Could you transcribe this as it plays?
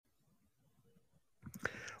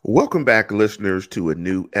Welcome back, listeners, to a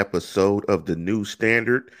new episode of the New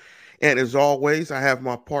Standard. And as always, I have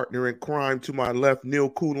my partner in crime to my left, Neil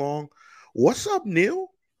Coulong. What's up, Neil?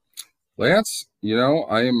 Lance,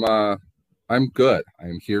 I'm good.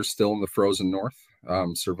 I'm here still in the frozen north,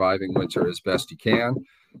 surviving winter as best you can.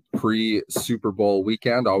 Pre Super Bowl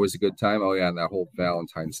weekend, always a good time. Oh yeah, and that whole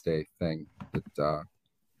Valentine's Day thing that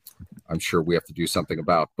I'm sure we have to do something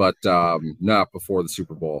about, but not before the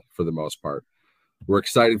Super Bowl for the most part. We're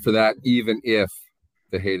excited for that, even if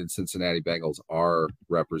the hated Cincinnati Bengals are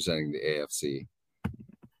representing the AFC.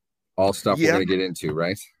 All stuff we're Yeah, going to get into,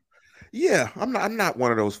 right? yeah. I'm not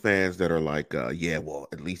one of those fans that are like, yeah, well,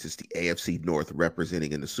 at least it's the AFC North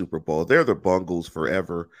representing in the Super Bowl. They're the Bungles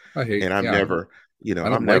forever, I hate, and I'm yeah, never, I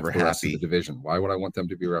don't I'm like never the rest of the happy. division. Why would I want them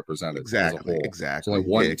to be represented as a Exactly, whole? There's only exactly. Yeah,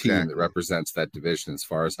 one team that exactly. represents that division, as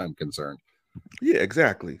far as I'm concerned. Yeah,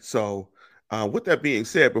 exactly. So, with that being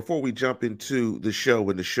said, before we jump into the show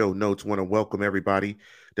and the show notes, want to welcome everybody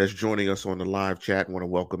that's joining us on the live chat. Want to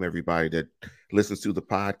welcome everybody that listens to the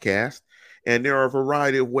podcast. And there are a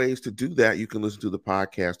variety of ways to do that. You can listen to the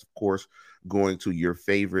podcast, of course, going to your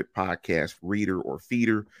favorite podcast reader or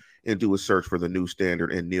feeder and do a search for the New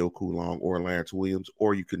Standard and Neil Coulong or Lance Williams,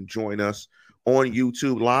 or you can join us on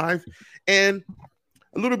YouTube Live. And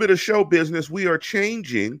a little bit of show business. We are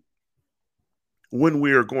changing when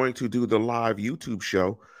we are going to do the live YouTube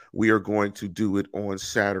show. We are going to do it on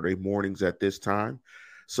Saturday mornings at this time.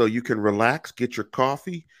 So you can relax, get your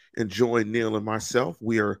coffee, and join Neil and myself.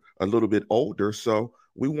 We are a little bit older, so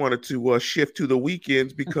we wanted to shift to the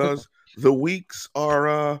weekends because the weeks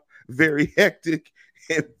are very hectic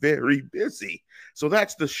and very busy. So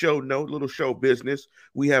that's the show note, little show business.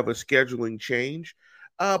 We have a scheduling change.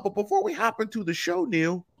 But before we hop into the show,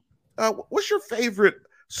 Neil, what's your favorite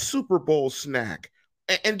Super Bowl snack?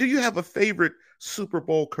 And do you have a favorite Super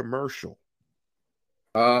Bowl commercial?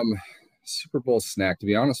 Um, Super Bowl snack. To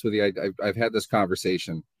be honest with you, I've had this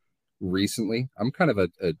conversation recently. I'm kind of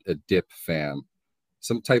a dip fan,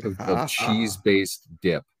 some type of cheese based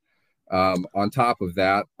dip. On top of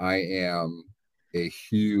that, I am a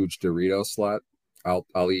huge Dorito slut.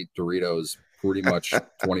 I'll eat Doritos pretty much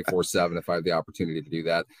 24/7 if I have the opportunity to do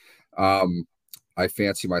that. Um, I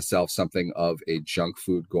fancy myself something of a junk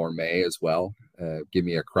food gourmet as well. Give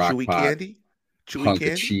me a crock Chewy pot candy? Chewy hunk of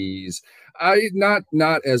candy? cheese. I not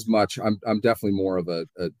as much. I'm definitely more of a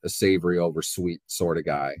savory over sweet sort of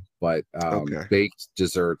guy. But Okay. baked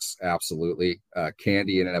desserts, absolutely.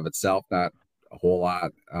 Candy in and of itself, not a whole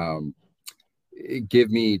lot. Give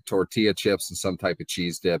me tortilla chips and some type of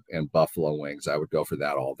cheese dip and buffalo wings. I would go for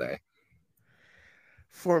that all day.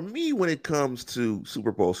 For me, when it comes to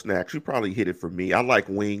Super Bowl snacks, you probably hit it for me. I like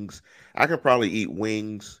wings. I can probably eat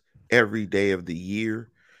wings every day of the year.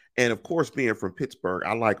 And of course, being from Pittsburgh,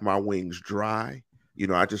 I like my wings dry.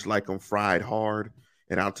 I just like them fried hard.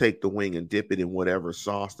 And I'll take the wing and dip it in whatever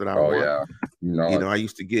sauce that I Oh want. yeah, you know it. I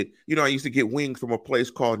used to get wings from a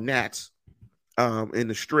place called Nats in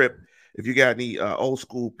the Strip. If you got any old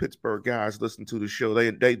school Pittsburgh guys listen to the show,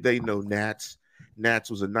 they know Nats.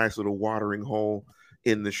 Nats was a nice little watering hole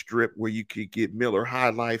in the Strip where you could get Miller High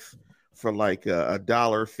Life for like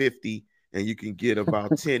 $1.50, and you can get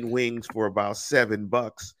about 10 wings for about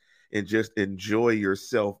 $7 and just enjoy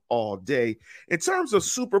yourself all day. In terms of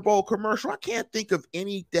Super Bowl commercial, I can't think of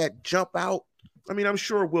any that jump out. I mean, I'm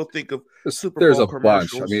sure we'll think of Super There's Bowl a bunch.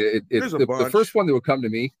 I commercials. mean, There's a the first bunch. one that would come to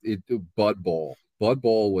me, Bud Bowl. Bud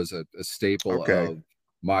Bowl was a staple Okay. of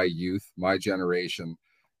my youth, my generation.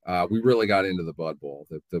 We really got into the Bud Bowl,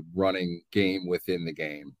 the running game within the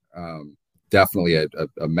game. Definitely a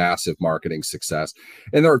massive marketing success.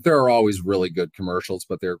 And there are always really good commercials,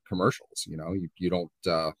 but they're commercials. You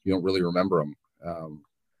don't really remember them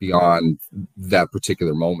beyond that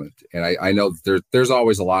particular moment. And I know there's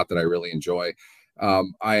always a lot that I really enjoy.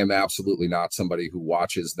 I am absolutely not somebody who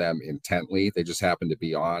watches them intently. They just happen to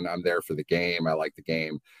be on. I'm there for the game. I like the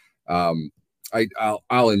game. Um,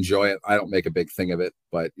 I'll enjoy it. I don't make a big thing of it,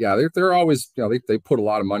 but yeah, they're always, they put a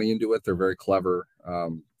lot of money into it. They're very clever.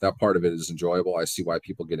 That part of it is enjoyable. I see why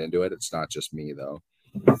people get into it. It's not just me though.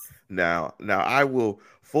 Now I will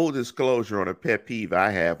full disclosure on a pet peeve I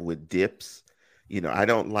have with dips. I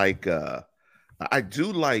don't like I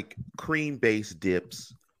do like cream-based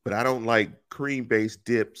dips, but I don't like cream-based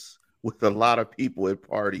dips with a lot of people at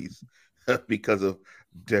parties because of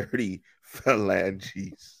dirty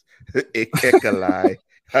phalanges. E coli.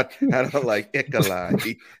 I don't like E.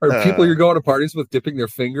 coli. Are people you're going to parties with dipping their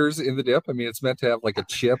fingers in the dip? I mean, it's meant to have like a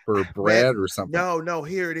chip or Man, bread or something. no,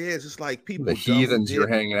 here it is. It's like The people double heathens you're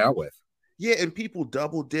dip. hanging out with. Yeah, and people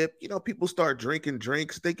double dip. People start drinking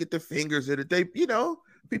drinks. They get their fingers in it.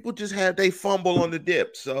 people just have they fumble on the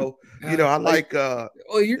dip. So I like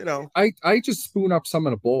I just spoon up some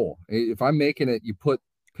in a bowl. If I'm making it, you put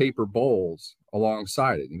paper bowls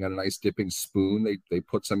alongside it. You got a nice dipping spoon. They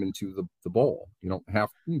put some into the bowl. You don't have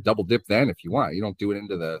double dip then if you want. You don't do it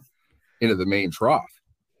into the main trough.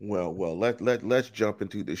 Well, let's jump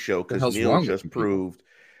into the show because Neil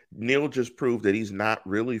just proved that he's not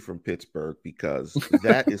really from Pittsburgh, because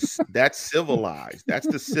that's civilized. That's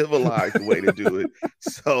the civilized way to do it.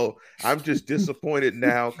 So I'm just disappointed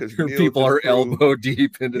now because people are elbow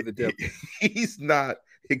deep into the dip. He's not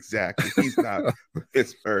exactly. He's not from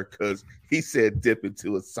Pittsburgh because he said dip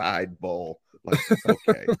into a side bowl. Like,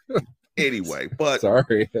 okay. Anyway, but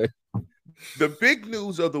sorry. The big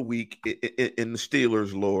news of the week in the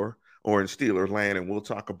Steelers lore, or in Steelers land, and we'll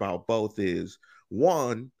talk about both, is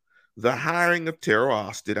one, the hiring of Teryl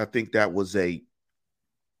Austin. I think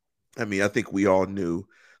we all knew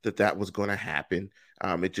that was going to happen.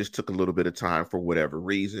 It just took a little bit of time for whatever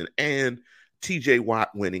reason. And TJ Watt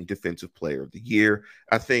winning Defensive Player of the Year.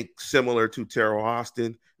 I think similar to Teryl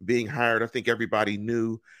Austin being hired, I think everybody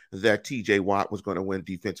knew that TJ Watt was going to win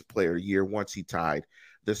Defensive Player of the Year once he tied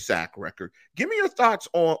the sack record. Give me your thoughts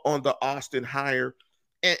on the Austin hire.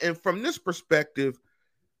 And from this perspective,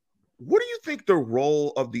 what do you think the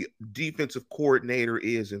role of the defensive coordinator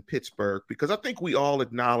is in Pittsburgh? Because I think we all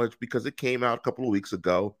acknowledge, because it came out a couple of weeks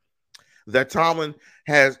ago, that Tomlin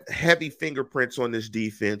has heavy fingerprints on this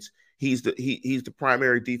defense. He's the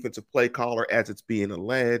primary defensive play caller, as it's being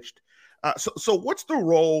alleged. So what's the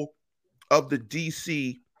role of the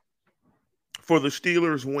DC for the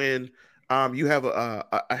Steelers when you have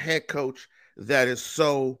a head coach that is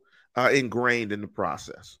so ingrained in the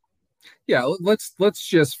process? Yeah, let's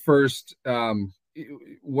just first,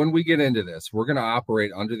 when we get into this, we're going to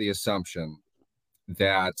operate under the assumption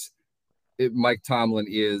that Mike Tomlin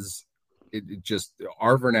is just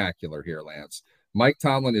our vernacular here, Lance. Mike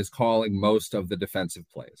Tomlin is calling most of the defensive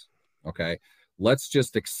plays. Okay. Let's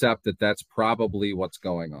just accept that that's probably what's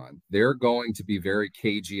going on. They're going to be very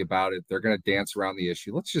cagey about it. They're going to dance around the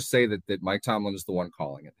issue. Let's just say that Mike Tomlin is the one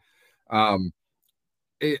calling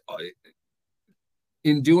it.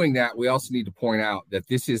 In doing that, we also need to point out that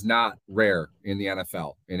this is not rare in the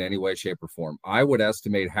NFL in any way, shape, or form. I would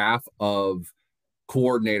estimate half of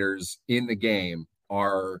coordinators in the game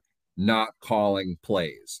are not calling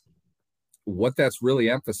plays. What that's really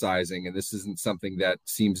emphasizing, and this isn't something that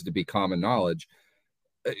seems to be common knowledge,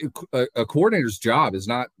 a coordinator's job is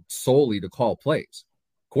not solely to call plays.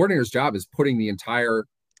 Coordinator's job is putting the entire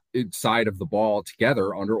side of the ball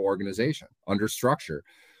together under organization, under structure,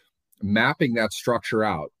 mapping that structure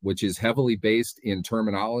out, which is heavily based in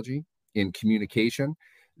terminology, in communication.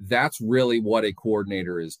 That's really what a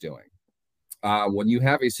coordinator is doing. When you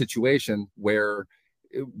have a situation where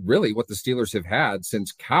really what the Steelers have had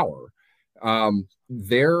since Cowher,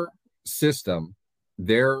 their system,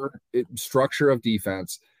 their structure of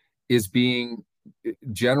defense is being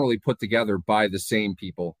generally put together by the same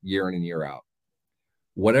people year in and year out.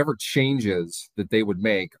 Whatever changes that they would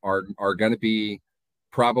make are going to be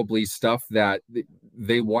probably stuff that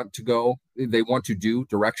they want to do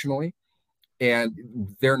directionally. And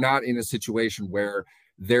they're not in a situation where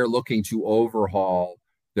they're looking to overhaul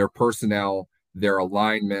their personnel, their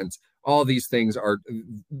alignment. All these things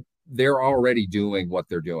they're already doing what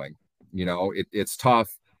they're doing. It's tough.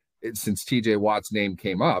 Since TJ Watt's name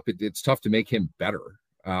came up, it's tough to make him better.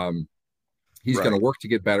 He's going to work to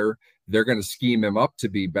get better. They're going to scheme him up to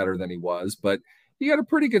be better than he was, but you got a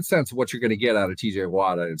pretty good sense of what you're going to get out of TJ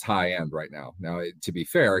Watt at its high end right now. Now, to be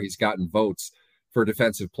fair, he's gotten votes for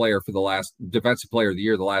defensive player of the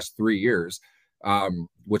year the last 3 years,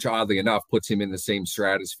 which oddly enough puts him in the same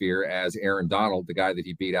stratosphere as Aaron Donald, the guy that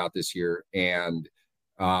he beat out this year, and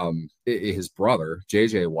his brother,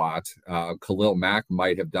 JJ Watt. Khalil Mack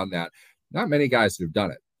might have done that. Not many guys have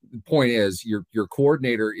done it. The point is, your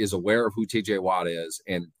coordinator is aware of who TJ Watt is,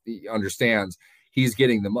 and he understands he's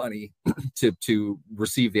getting the money to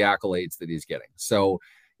receive the accolades that he's getting. So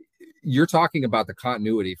you're talking about the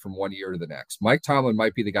continuity from one year to the next. Mike Tomlin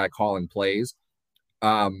might be the guy calling plays.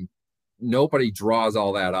 Nobody draws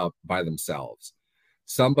all that up by themselves.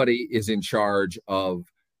 Somebody is in charge of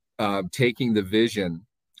taking the vision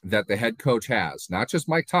that the head coach has, not just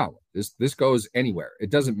Mike Tomlin. This goes anywhere. It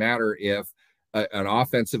doesn't matter if an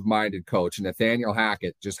offensive-minded coach, Nathaniel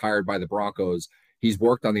Hackett, just hired by the Broncos, he's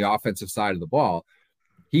worked on the offensive side of the ball.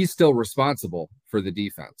 He's still responsible for the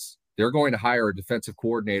defense. They're going to hire a defensive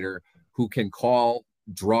coordinator who can call,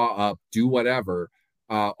 draw up, do whatever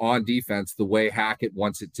on defense the way Hackett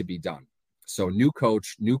wants it to be done. So new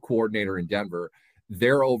coach, new coordinator in Denver,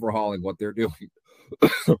 they're overhauling what they're doing.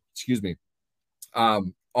 Excuse me.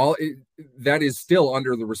 that is still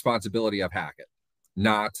under the responsibility of Hackett,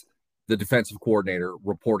 not the defensive coordinator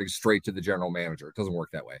reporting straight to the general manager. It doesn't work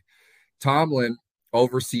that way. Tomlin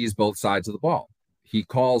oversees both sides of the ball. He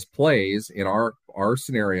calls plays in our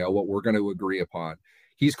scenario, what we're going to agree upon.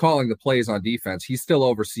 He's calling the plays on defense. He's still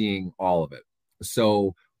overseeing all of it.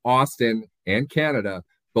 So Austin and Canada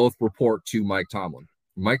both report to Mike Tomlin.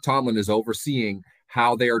 Mike Tomlin is overseeing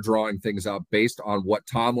how they are drawing things up based on what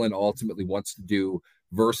Tomlin ultimately wants to do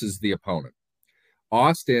versus the opponent.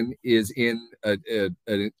 Austin is in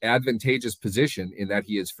an advantageous position in that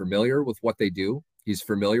he is familiar with what they do. He's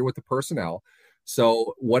familiar with the personnel.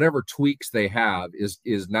 So whatever tweaks they have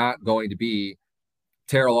is not going to be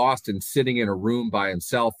Teryl Austin sitting in a room by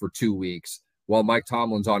himself for 2 weeks while Mike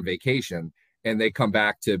Tomlin's on vacation and they come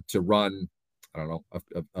back to run, I don't know,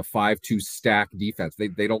 a 5-2 stack defense.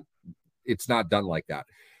 They don't, it's not done like that.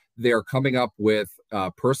 They're coming up with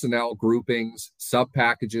personnel groupings, sub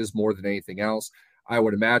packages more than anything else. I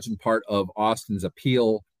would imagine part of Austin's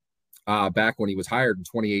appeal back when he was hired in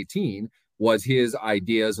 2018 was his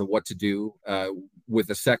ideas of what to do with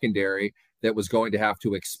a secondary that was going to have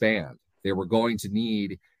to expand. They were going to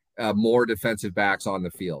need more defensive backs on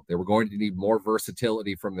the field. They were going to need more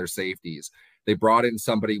versatility from their safeties. They brought in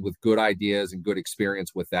somebody with good ideas and good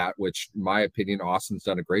experience with that, which in my opinion, Austin's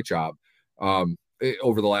done a great job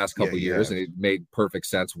over the last couple of years. And it made perfect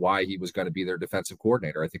sense why he was going to be their defensive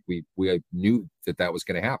coordinator. I think we knew that was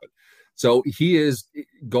going to happen. So he is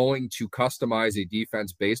going to customize a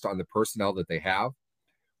defense based on the personnel that they have,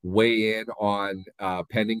 weigh in on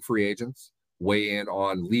pending free agents, weigh in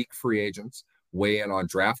on league free agents, weigh in on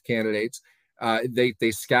draft candidates.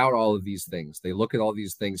 They scout all of these things. They look at all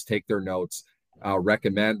these things, take their notes,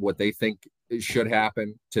 recommend what they think should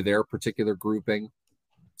happen to their particular grouping,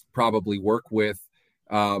 probably work with.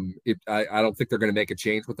 I don't think they're going to make a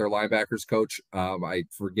change with their linebackers coach. I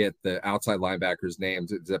forget the outside linebackers'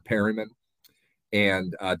 names. It's Perryman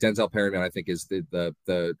and Denzel Perryman, I think, is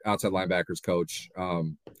the outside linebackers coach.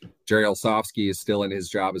 Jerry Olsofsky is still in his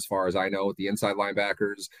job, as far as I know. The inside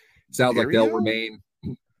linebackers sounds like they'll remain.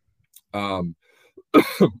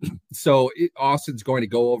 So Austin's going to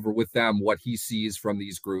go over with them what he sees from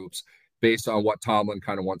these groups based on what Tomlin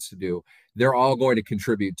kind of wants to do. They're all going to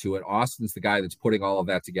contribute to it. Austin's the guy that's putting all of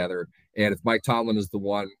that together. And if Mike Tomlin is the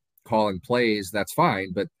one calling plays, that's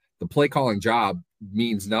fine. But the play calling job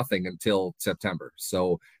means nothing until September.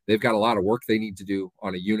 So they've got a lot of work they need to do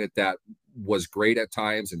on a unit that was great at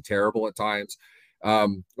times and terrible at times. A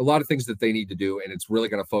lot of things that they need to do, and it's really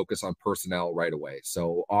going to focus on personnel right away.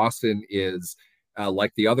 So Austin is,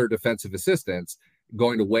 like the other defensive assistants,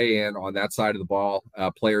 going to weigh in on that side of the ball,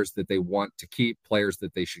 players that they want to keep, players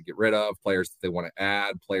that they should get rid of, players that they want to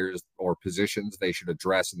add, players or positions they should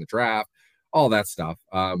address in the draft, all that stuff.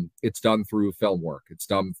 It's done through film work. It's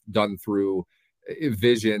done through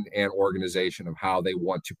vision and organization of how they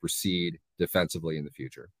want to proceed defensively in the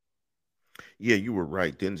future. Yeah, you were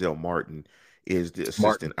right. Denzel Martin is the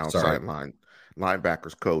assistant outside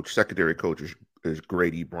linebackers coach. Secondary coach is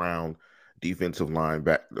Grady Brown. Defensive line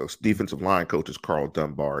coach is Carl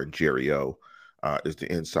Dunbar, and Jerry O is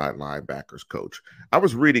the inside linebackers coach. I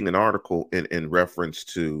was reading an article in reference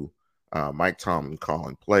to Mike Tomlin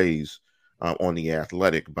calling plays on The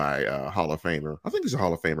Athletic by Hall of Famer. I think he's a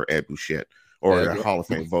Hall of Famer, Ed Bouchette, or a Hall of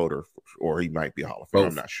Fame voter, or he might be a Hall of Famer.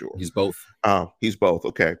 I'm not sure. He's both. He's both.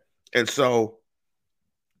 Okay. And so,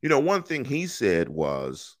 one thing he said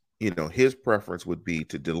was, his preference would be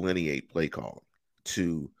to delineate play calling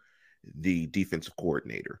to the defensive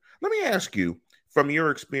coordinator. Let me ask you, from your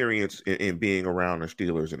experience in being around the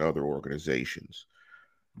Steelers and other organizations,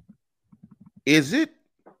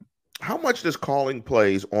 how much does calling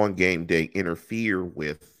plays on game day interfere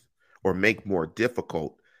with or make more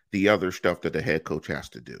difficult the other stuff that the head coach has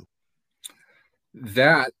to do?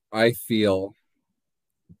 That, I feel,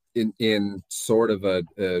 in sort of a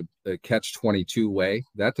catch-22 way,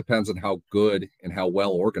 that depends on how good and how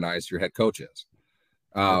well organized your head coach is.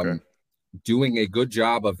 Okay. Doing a good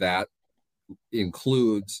job of that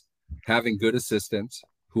includes having good assistants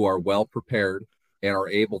who are well prepared and are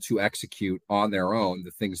able to execute on their own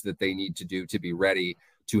the things that they need to do to be ready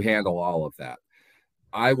to handle all of that.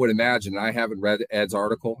 I would imagine, I haven't read Ed's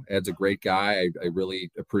article. Ed's a great guy. I really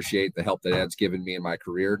appreciate the help that Ed's given me in my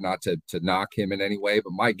career, not to knock him in any way,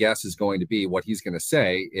 but my guess is going to be what he's going to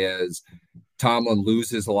say is Tomlin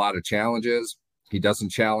loses a lot of challenges. He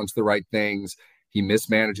doesn't challenge the right things. He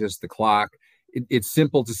mismanages the clock. It's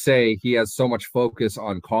simple to say he has so much focus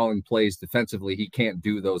on calling plays defensively, he can't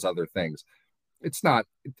do those other things. It's not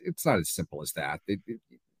as simple as that.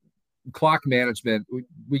 Clock management,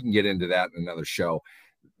 we can get into that in another show.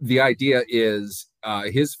 the idea is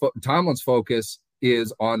Tomlin's focus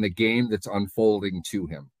is on the game that's unfolding to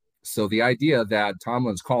him. So the idea that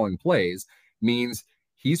Tomlin's calling plays means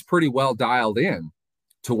he's pretty well dialed in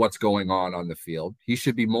to what's going on the field. He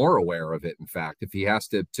should be more aware of it, in fact, if he has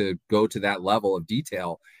to go to that level of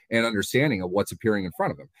detail and understanding of what's appearing in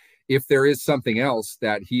front of him. If there is something else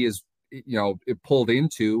that he is, pulled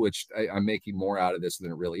into, which I'm making more out of this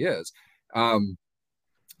than it really is,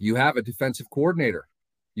 you have a defensive coordinator,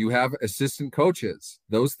 you have assistant coaches.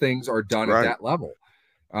 Those things are done at that level.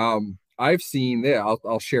 I've seen that.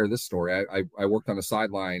 I'll share this story. I worked on a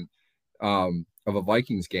sideline of a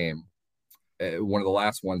Vikings game, one of the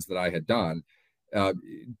last ones that I had done.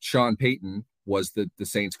 Sean Payton was the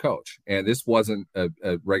Saints coach, and this wasn't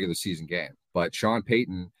a regular season game, but Sean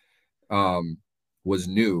Payton was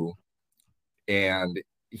new, and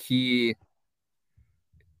he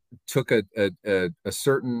took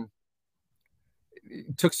certain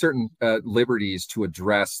liberties to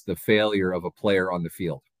address the failure of a player on the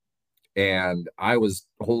field. And I was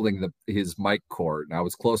holding his mic cord, and I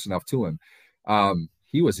was close enough to him.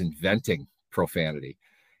 He was inventing profanity.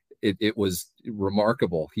 It was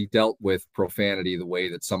remarkable. He dealt with profanity the way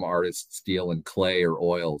that some artists deal in clay or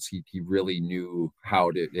oils. He really knew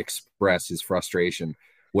how to express his frustration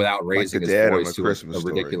without raising his voice to a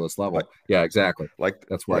ridiculous level. Yeah, exactly.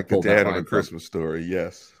 That's where I pulled that line from. Like the dad on a Christmas Story.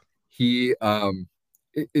 Yes. He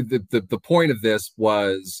the point of this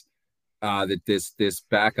was that this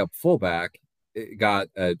backup fullback got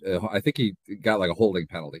I think he got like a holding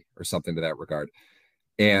penalty or something to that regard.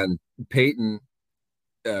 And Peyton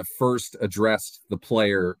first addressed the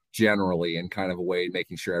player generally in kind of a way,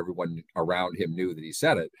 making sure everyone around him knew that he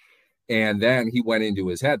said it. And then he went into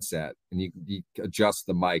his headset, and you adjust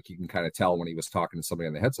the mic. You can kind of tell when he was talking to somebody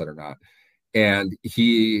on the headset or not. And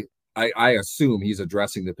I assume he's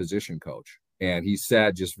addressing the position coach. And he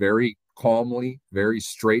said, just very calmly, very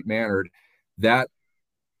straight mannered, that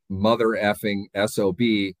mother effing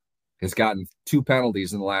SOB has gotten 2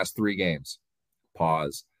 penalties in the last 3 games.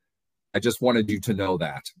 Pause. I just wanted you to know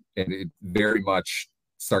that. And it very much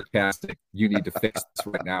sarcastic. You need to fix this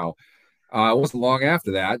right now. It wasn't long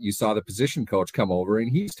after that, you saw the position coach come over, and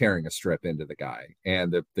he's tearing a strip into the guy.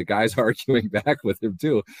 And the guy's arguing back with him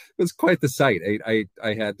too. It was quite the sight. I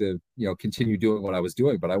had to, continue doing what I was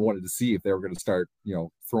doing, but I wanted to see if they were going to start,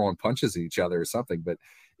 throwing punches at each other or something. But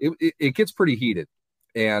it gets pretty heated.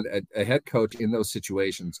 And a head coach in those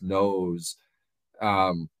situations knows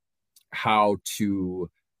how to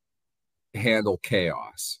handle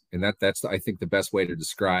chaos. And that's I think the best way to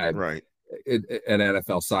describe an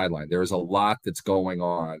NFL sideline. There is a lot that's going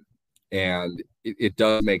on, and it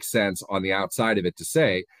does make sense on the outside of it to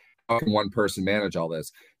say, how can one person manage all this?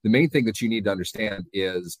 The main thing that you need to understand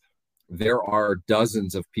is there are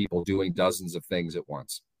dozens of people doing dozens of things at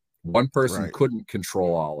once. One person couldn't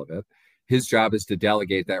control all of it. His job is to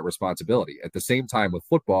delegate that responsibility. At the same time, with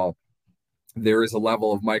football, there is a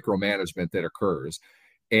level of micromanagement that occurs.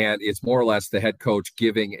 And it's more or less the head coach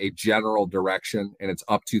giving a general direction, and it's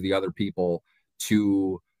up to the other people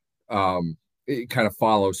to kind of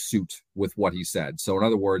follow suit with what he said. So in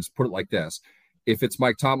other words, put it like this. If it's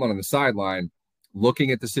Mike Tomlin on the sideline, looking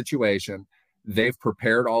at the situation, they've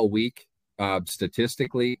prepared all week,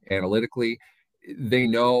 statistically, analytically. They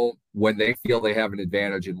know when they feel they have an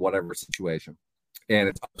advantage in whatever situation. And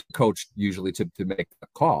it's up to the coach usually to make the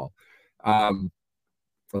call.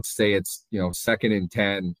 Let's say it's, 2nd and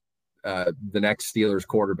 10, the next Steelers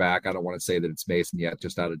quarterback. I don't want to say that it's Mason yet,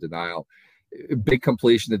 just out of denial. Big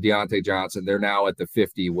completion to Deontay Johnson. They're now at the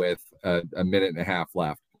 50 with a minute and a half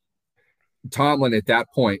left. Tomlin at that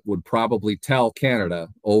point would probably tell Canada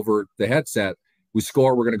over the headset, we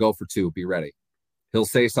score, we're going to go for 2, be ready. He'll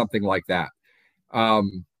say something like that.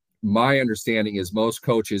 My understanding is most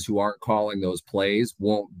coaches who aren't calling those plays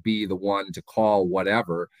won't be the one to call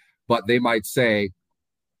whatever, but they might say,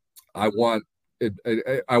 I want to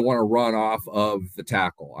run off of the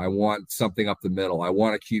tackle. I want something up the middle. I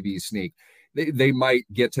want a QB sneak. They might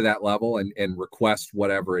get to that level and request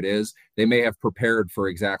whatever it is. They may have prepared for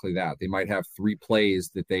exactly that. They might have 3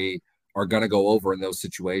 plays that they are going to go over in those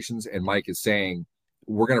situations. And Mike is saying,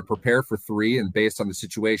 we're going to prepare for 3. And based on the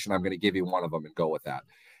situation, I'm going to give you one of them and go with that.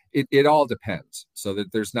 It all depends. So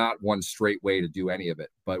that there's not one straight way to do any of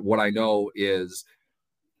it. But what I know is,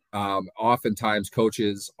 oftentimes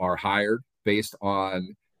coaches are hired based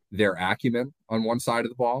on their acumen on one side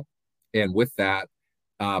of the ball. And with that,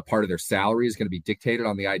 part of their salary is going to be dictated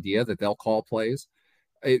on the idea that they'll call plays.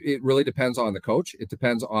 It really depends on the coach. It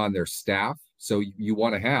depends on their staff. So you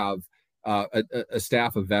want to have a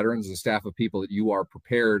staff of veterans, a staff of people that you are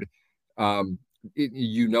prepared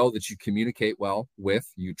you know that you communicate well with,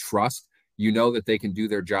 you trust, you know that they can do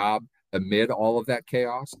their job amid all of that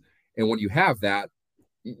chaos. And when you have that,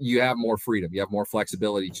 you have more freedom, you have more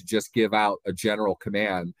flexibility to just give out a general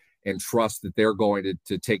command and trust that they're going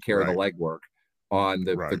to take care of the legwork on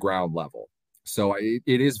the ground level. So it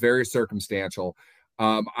is very circumstantial.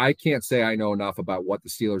 I can't say I know enough about what the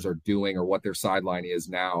Steelers are doing or what their sideline is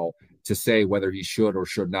now to say whether he should or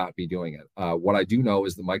should not be doing it. What I do know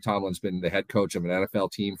is that Mike Tomlin's been the head coach of an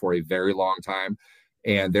NFL team for a very long time.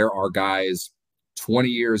 And there are guys 20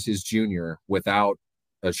 years his junior without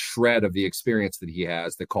a shred of the experience that he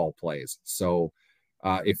has that call plays. So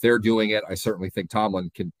if they're doing it, I certainly think Tomlin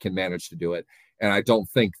can manage to do it. And I don't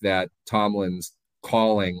think that Tomlin's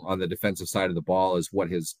calling on the defensive side of the ball is what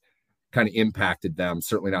has kind of impacted them.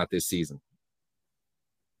 Certainly not this season.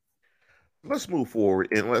 Let's move forward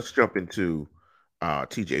and let's jump into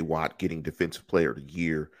TJ Watt getting Defensive Player of the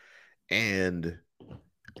Year. And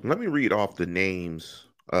let me read off the names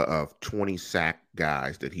of 20 sack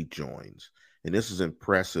guys that he joins. And this is an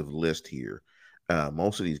impressive list here.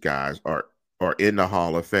 Most of these guys are in the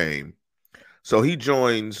Hall of Fame. So he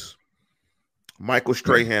joins Michael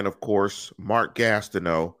Strahan, of course, Mark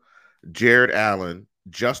Gastineau, Jared Allen,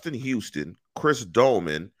 Justin Houston, Chris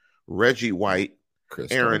Dolman, Reggie White,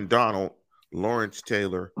 Aaron Donald, Lawrence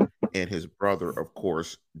Taylor, and his brother, of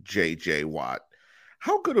course, J.J. Watt.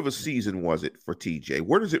 How good of a season was it for TJ?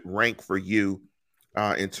 Where does it rank for you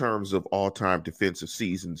in terms of all-time defensive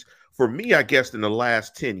seasons? For me, I guess in the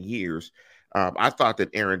last 10 years, I thought that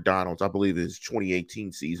Aaron Donald's, I believe his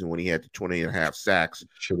 2018 season when he had the 20 and a half sacks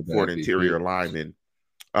for an interior lineman,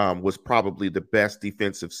 was probably the best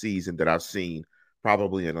defensive season that I've seen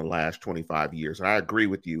probably in the last 25 years. And I agree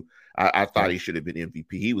with you. I thought he should have been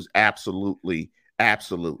MVP. He was absolutely.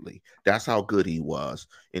 That's how good he was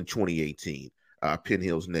in 2018. Penn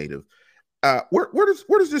Hills native. Where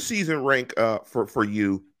does this season rank for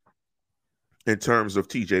you in terms of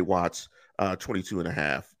TJ Watt's 22 and a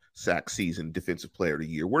half sack season, Defensive Player of the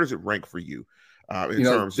Year? Where does it rank for you in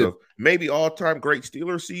terms of maybe all-time great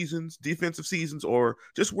Steelers seasons, defensive seasons, or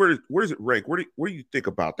just where does it rank? Where do you think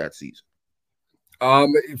about that season?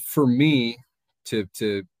 For me, to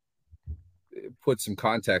put some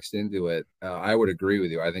context into it, I would agree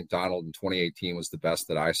with you. I think Donald in 2018 was the best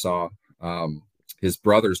that I saw. His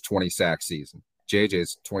brother's 20 sack season,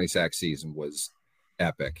 JJ's 20 sack season was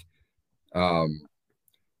epic. JJ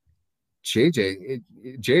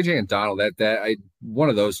and Donald, one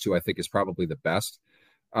of those two I think is probably the best.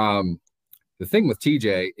 The thing with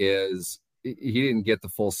TJ is he didn't get the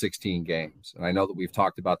full 16 games. And I know that we've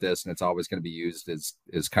talked about this and it's always going to be used as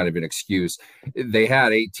kind of an excuse. They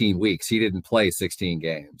had 18 weeks. He didn't play 16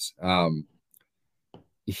 games.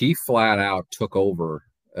 He flat out took over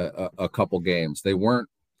a couple games. They weren't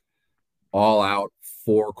all out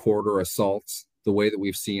 4-quarter assaults the way that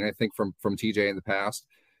we've seen, I think, from TJ in the past.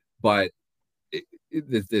 But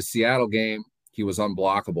the Seattle game, he was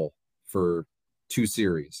unblockable for 2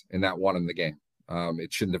 series, and that won him the game.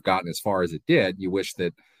 It shouldn't have gotten as far as it did. You wish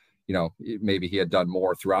that, maybe he had done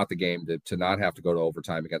more throughout the game to not have to go to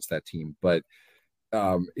overtime against that team. But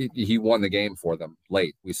he won the game for them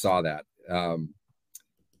late. We saw that.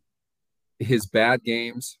 His bad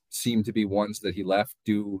games seemed to be ones that he left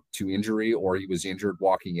due to injury or he was injured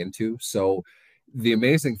walking into. So the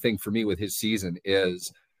amazing thing for me with his season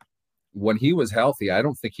is when he was healthy, I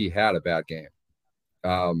don't think he had a bad game.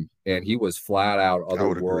 And he was flat out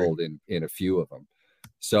otherworld in a few of them.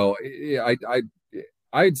 So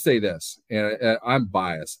I'd say this, and I'm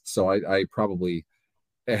biased, so I probably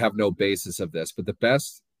have no basis of this, but the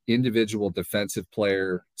best individual defensive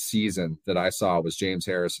player season that I saw was James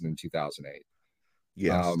Harrison in 2008.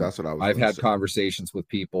 Yes, that's what I've had conversations with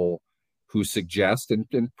people who suggest, and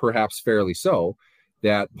perhaps fairly so,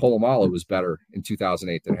 that Polamalu was better in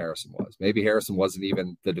 2008 than Harrison was. Maybe Harrison wasn't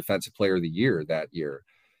even the defensive player of the year that year.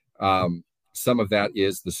 Some of that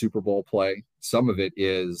is the Super Bowl play. Some of it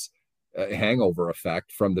is a hangover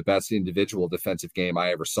effect from the best individual defensive game I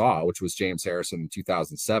ever saw, which was James Harrison in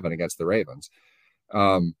 2007 against the Ravens.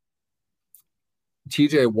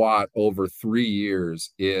 TJ Watt over 3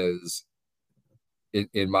 years is,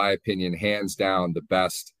 in my opinion, hands down the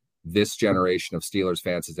best this generation of Steelers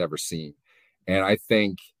fans has ever seen. And I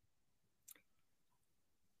think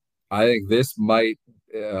this might,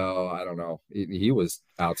 I don't know. He was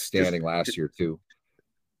outstanding last year too.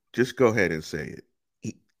 Just go ahead and say it.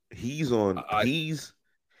 He's in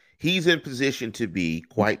position to be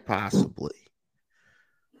quite possibly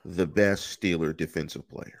the best Steeler defensive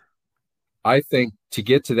player. I think to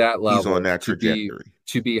get to that level, he's on that trajectory.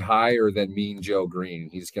 To be higher than Mean Joe Green,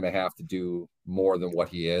 he's going to have to do more than what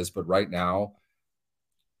he is. But right now,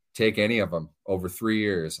 take any of them over 3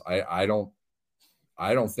 years. I don't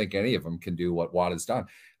think any of them can do what Watt has done.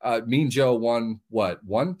 Mean Joe won what?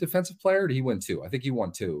 One defensive player? Or did he win two? I think he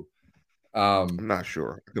won two. I'm not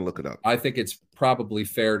sure. I can look it up. I think it's probably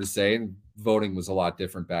fair to say, and voting was a lot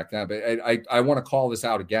different back then, but I want to call this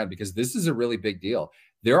out again because this is a really big deal.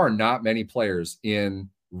 There are not many players in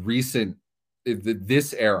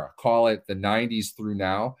this era, call it the 90s through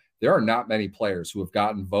now. There are not many players who have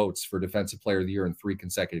gotten votes for Defensive Player of the Year in 3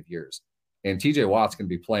 consecutive years. And TJ Watt's going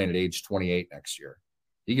to be playing at age 28 next year.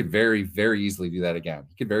 He could very, very easily do that again.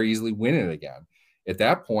 He could very easily win it again. At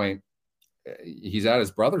that point, he's at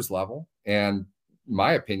his brother's level. And in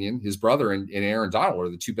my opinion, his brother and Aaron Donald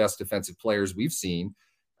are the 2 best defensive players we've seen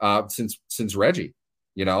since Reggie.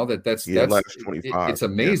 You know, that's it's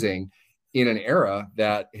amazing in an era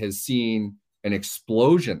that has seen an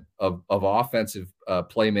explosion of offensive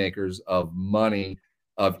playmakers, of money,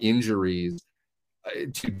 of injuries,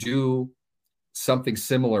 to do something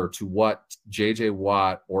similar to what JJ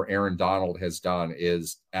Watt or Aaron Donald has done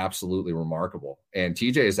is absolutely remarkable. And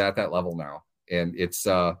TJ is at that level now. And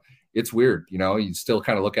it's weird. You know, you still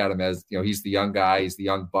kind of look at him as, you know, he's the young guy, he's the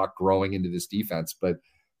young buck growing into this defense, but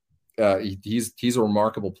he's a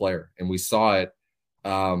remarkable player. And we saw it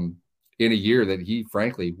in a year that he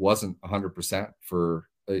frankly wasn't 100% for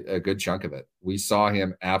a good chunk of it. We saw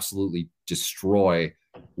him absolutely destroy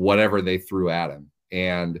whatever they threw at him.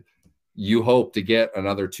 And you hope to get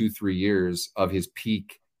another 2-3 years of his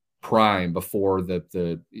peak prime before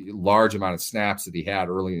the large amount of snaps that he had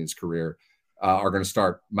early in his career are going to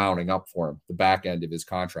start mounting up for him, the back end of his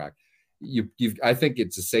contract. I think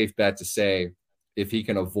it's a safe bet to say if he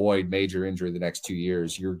can avoid major injury the next 2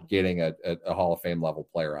 years, you're getting a Hall of Fame level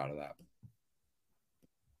player out of that.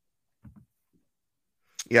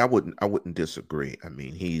 Yeah, I wouldn't disagree. I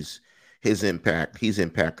mean, he's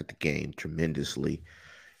impacted the game tremendously,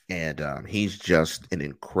 and he's just an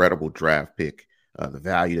incredible draft pick. The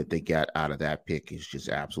value that they got out of that pick is just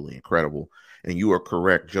absolutely incredible. And you are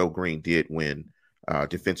correct. Joe Green did win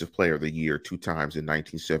Defensive Player of the Year 2 times in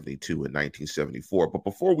 1972 and 1974. But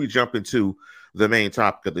before we jump into the main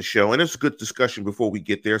topic of the show, and it's a good discussion before we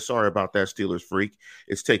get there. Sorry about that, Steelers Freak.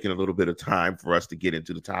 It's taking a little bit of time for us to get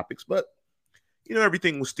into the topics, but you know,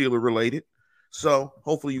 everything was Steeler related. So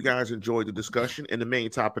hopefully you guys enjoyed the discussion. And the main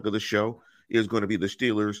topic of the show is going to be the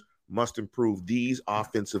Steelers must improve these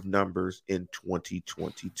offensive numbers in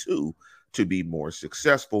 2022 to be more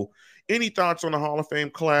successful. Any thoughts on the Hall of Fame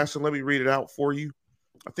class? And let me read it out for you.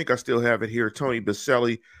 I think I still have it here. Tony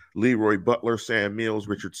Boselli, Leroy Butler, Sam Mills,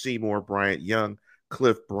 Richard Seymour, Bryant Young,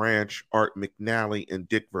 Cliff Branch, Art McNally, and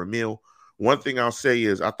Dick Vermeil. One thing I'll say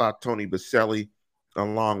is I thought Tony Boselli,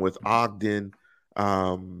 along with Ogden,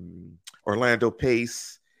 Orlando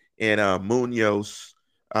Pace, and Munoz,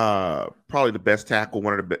 probably the best tackle.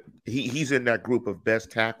 He's in that group of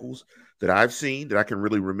best tackles that I've seen that I can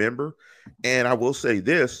really remember. And I will say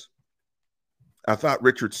this: I thought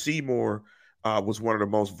Richard Seymour was one of the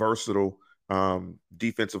most versatile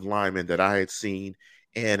defensive linemen that I had seen.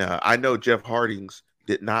 And I know Jeff Hardings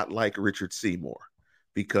did not like Richard Seymour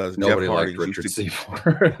because nobody Jeff Hardings liked Richard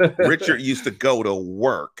Seymour. Richard used to go to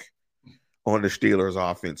work on the Steelers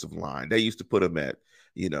offensive line. They used to put him at,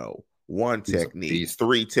 1 technique,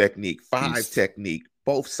 3 technique, 5 technique,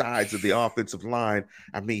 both sides of the offensive line.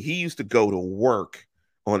 I mean, he used to go to work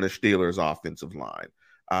on the Steelers offensive line.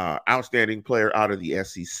 Outstanding player out of the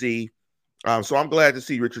SEC. So I'm glad to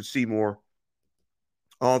see Richard Seymour,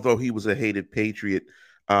 although he was a hated Patriot,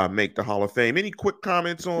 make the Hall of Fame. Any quick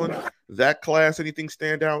comments on that class? Anything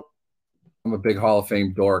stand out? I'm a big Hall of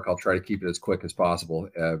Fame dork. I'll try to keep it as quick as possible.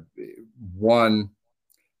 One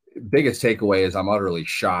biggest takeaway is I'm utterly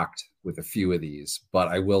shocked with a few of these, but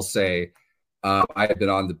I will say I have been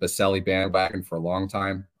on the Boselli bandwagon for a long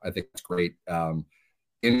time. I think it's great.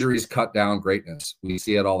 Injuries cut down greatness. We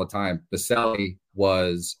see it all the time. Boselli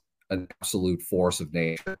was an absolute force of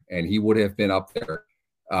nature, and he would have been up there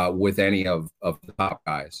with any of the top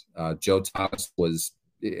guys. Joe Thomas was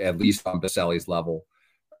at least on Boselli's level.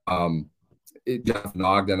 Jonathan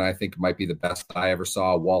Ogden, I think, might be the best I ever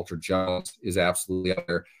saw. Walter Jones is absolutely up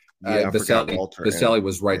there. Boselli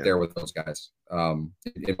was right there with those guys, in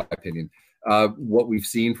my opinion. What we've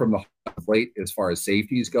seen from the late as far as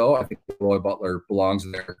safeties go, I think Roy Butler belongs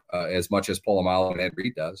there as much as Polamalu and Ed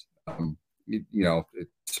Reed does. It's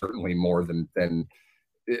certainly more than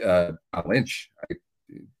John Lynch.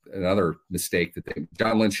 Another mistake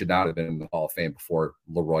John Lynch should not have been in the Hall of Fame before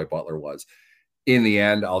Leroy Butler was. In the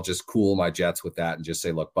end, I'll just cool my jets with that and just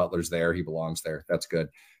say, look, Butler's there. He belongs there. That's good.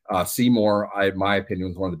 Seymour, in my opinion,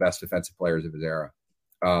 was one of the best defensive players of his era.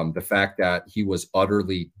 The fact that he was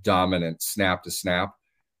utterly dominant snap to snap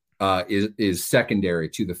is secondary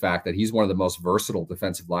to the fact that he's one of the most versatile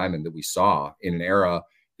defensive linemen that we saw in an era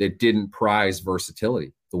that didn't prize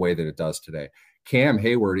versatility the way that it does today. Cam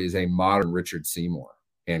Hayward is a modern Richard Seymour,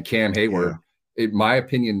 and Cam Hayward, in my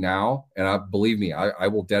opinion now, and believe me, I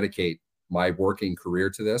will dedicate my working career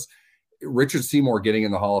to this. Richard Seymour getting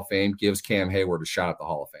in the Hall of Fame gives Cam Hayward a shot at the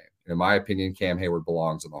Hall of Fame. In my opinion, Cam Hayward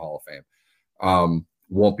belongs in the Hall of Fame.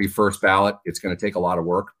 Won't be first ballot. It's going to take a lot of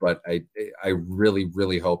work, but I really,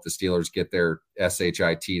 really hope the Steelers get their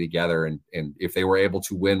SHIT together. And if they were able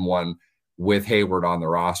to win one with Hayward on the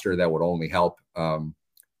roster, that would only help.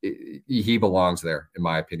 He belongs there, in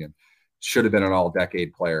my opinion. Should have been an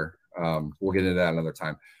all-decade player. We'll get into that another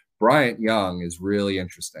time. Bryant Young is really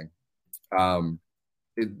interesting.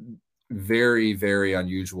 Very, very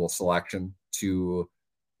unusual selection to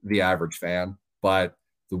the average fan. But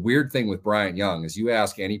the weird thing with Bryant Young is you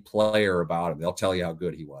ask any player about him, they'll tell you how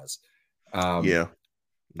good he was.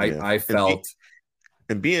 I felt.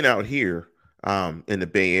 And being out here in the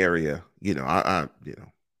Bay Area,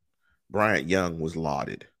 Bryant Young was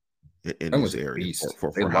lauded in this area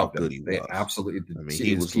for how good he was. They absolutely. I mean,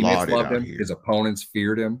 he was lauded out here. His opponents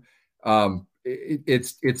feared him.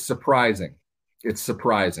 It's surprising. It's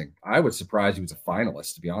surprising. I was surprised he was a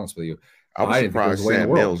finalist, to be honest with you. I was surprised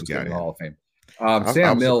Sam Mills got in the Hall of Fame.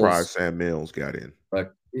 Sam Mills, surprised Sam Mills got in.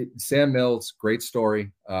 But Sam Mills, great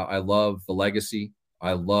story. I love the legacy.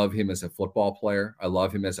 I love him as a football player. I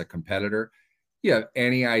love him as a competitor. You have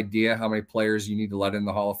any idea how many players you need to let in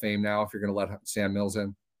the Hall of Fame now if you're going to let Sam Mills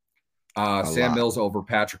in? Sam Mills over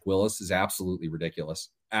Patrick Willis is absolutely ridiculous.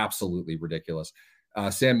 Absolutely ridiculous.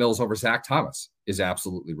 Sam Mills over Zach Thomas is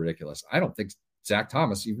absolutely ridiculous. I don't think Zach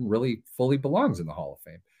Thomas even really fully belongs in the Hall of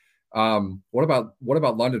Fame. What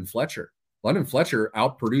about London Fletcher? London Fletcher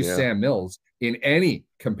outproduced Sam Mills in any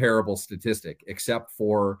comparable statistic except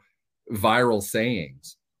for viral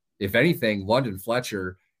sayings. If anything, London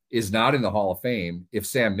Fletcher is not in the Hall of Fame if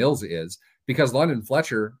Sam Mills is, because London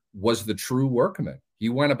Fletcher was the true workman. He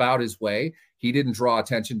went about his way. He didn't draw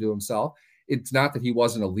attention to himself. It's not that he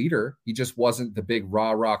wasn't a leader. He just wasn't the big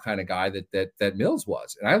rah kind of guy that Mills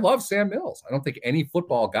was. And I love Sam Mills. I don't think any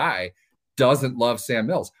football guy doesn't love Sam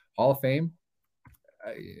Mills. Hall of Fame?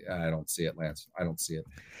 I don't see it, Lance. I don't see it.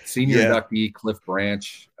 Senior inductee, Cliff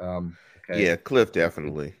Branch. Okay. Yeah, Cliff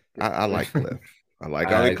definitely. I like Cliff.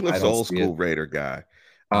 Cliff's an old school Raider guy.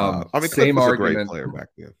 Cliff was a great player back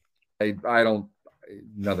then. I don't.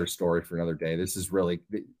 Another story for another day. This is really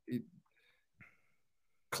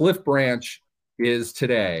Cliff Branch is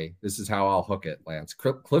today. This is how I'll hook it, Lance.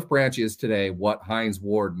 Cliff Branch is today what Hines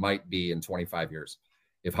Ward might be in 25 years.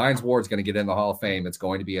 If Hines Ward's going to get in the Hall of Fame, it's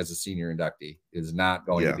going to be as a senior inductee. It is not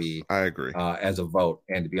going to be. I agree. As a vote.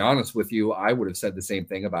 And to be honest with you, I would have said the same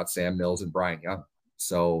thing about Sam Mills and Bryant Young.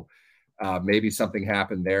 So maybe something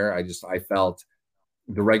happened there. I felt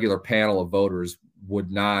the regular panel of voters would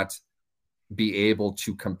not be able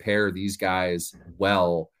to compare these guys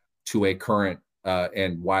well to a current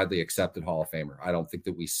and widely accepted Hall of Famer. I don't think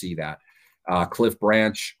that we see that. Cliff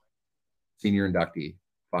Branch, senior inductee,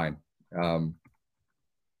 fine.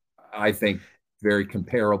 I think very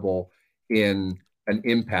comparable in an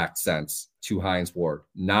impact sense to Hines Ward.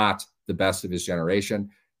 Not the best of his generation,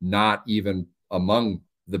 not even among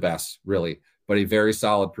the best, really, but a very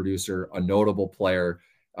solid producer, a notable player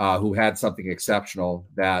who had something exceptional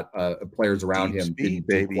that players around him didn't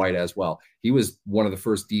do quite as well. He was one of the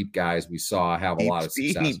first deep guys we saw have a lot of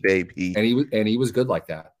success, baby. And he was good like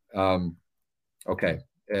that. Okay.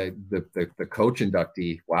 The coach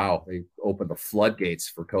inductee, wow, they opened the floodgates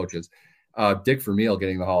for coaches. Dick Vermeil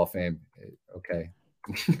getting the Hall of Fame. Okay.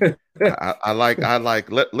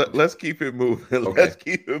 Let's keep it moving. Okay. Let's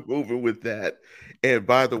keep it moving with that. And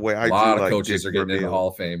by the way, a lot of coaches are getting in the Hall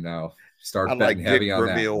of Fame now. Start betting heavy on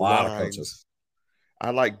that. A lot of coaches.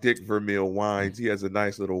 I like Dick Vermeil Wines. He has a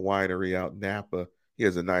nice little winery out in Napa. He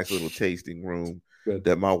has a nice little tasting room. Good.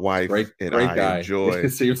 That my wife and I guy. Enjoy.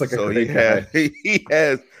 Seems like so a great guy. He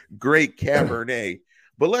has great Cabernet.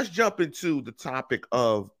 But let's jump into the topic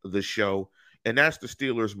of the show, and that's the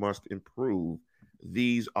Steelers must improve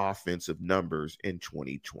these offensive numbers in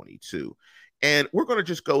 2022. And we're going to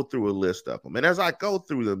just go through a list of them. And as I go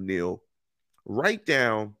through them, Neil, write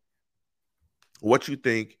down what you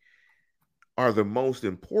think are the most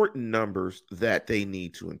important numbers that they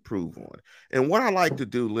need to improve on. And what I like to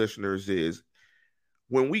do, listeners, is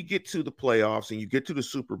when we get to the playoffs and you get to the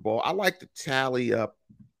Super Bowl, I like to tally up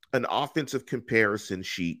an offensive comparison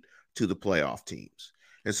sheet to the playoff teams.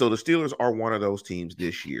 And so the Steelers are one of those teams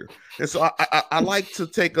this year. And so I like to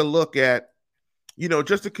take a look at,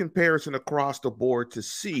 just a comparison across the board to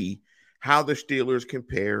see how the Steelers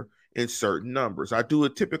compare in certain numbers. I do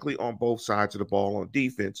it typically on both sides of the ball on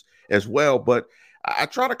defense as well, but I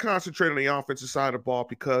try to concentrate on the offensive side of the ball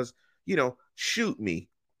because, shoot me.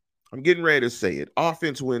 I'm getting ready to say it.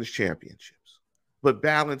 Offense wins championships, but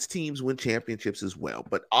balanced teams win championships as well.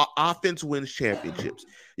 But offense wins championships.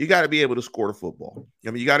 You got to be able to score the football.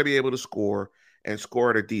 You got to be able to score and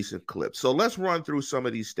score at a decent clip. So let's run through some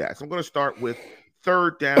of these stats. I'm going to start with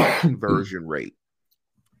third down conversion rate.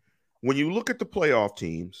 When you look at the playoff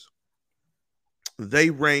teams, they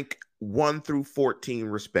rank 1 through 14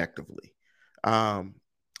 respectively. When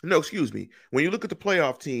you look at the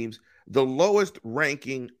playoff teams, the lowest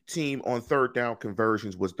ranking team on third down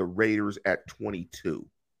conversions was the Raiders at 22.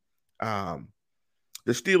 The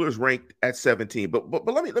Steelers ranked at 17. But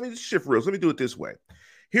let me just shift reels. Let me do it this way.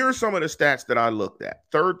 Here are some of the stats that I looked at: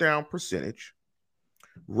 third down percentage,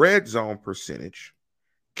 red zone percentage,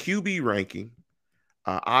 QB ranking,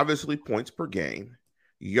 obviously points per game,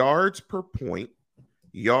 yards per point,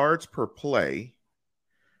 yards per play,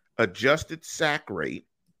 adjusted sack rate,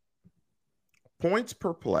 points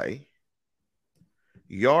per play,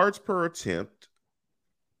 yards per attempt,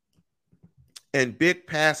 and big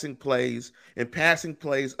passing plays and passing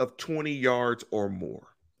plays of 20 yards or more.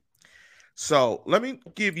 So let me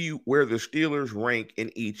give you where the Steelers rank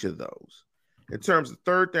in each of those. In terms of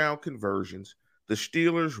third down conversions, the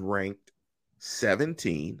Steelers ranked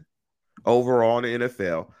 17 overall in the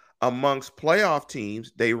NFL. Amongst playoff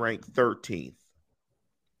teams, they ranked 13th.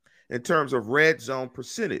 In terms of red zone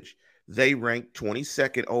percentage, they ranked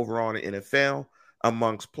 22nd overall in the NFL.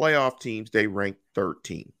 Amongst playoff teams, they ranked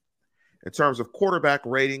 13th. In terms of quarterback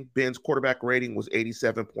rating, Ben's quarterback rating was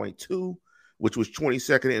 87.2, which was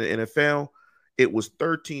 22nd in the NFL. It was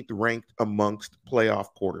 13th ranked amongst playoff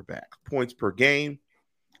quarterbacks. Points per game,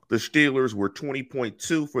 the Steelers were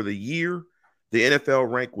 20.2 for the year. The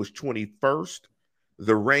NFL rank was 21st.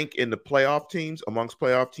 The rank in the playoff teams, amongst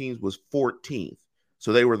playoff teams, was 14th.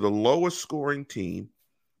 So they were the lowest scoring team,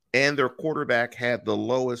 and their quarterback had the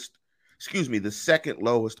second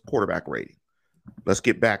lowest quarterback rating. Let's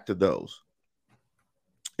get back to those.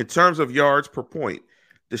 In terms of yards per point,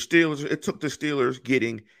 it took the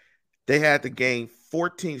Steelers they had to gain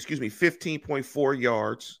 15.4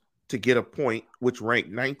 yards to get a point, which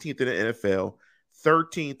ranked 19th in the NFL,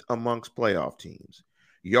 13th amongst playoff teams.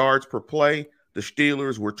 Yards per play, the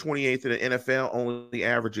Steelers were 28th in the NFL, only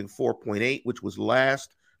averaging 4.8, which was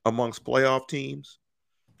last amongst playoff teams.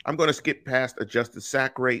 I'm going to skip past adjusted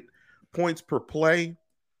sack rate. Points per play,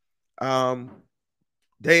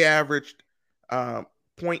 they averaged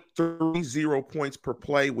 0.30 points per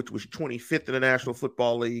play, which was 25th in the National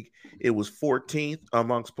Football League. It was 14th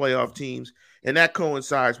amongst playoff teams. And that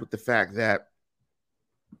coincides with the fact that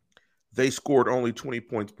they scored only 20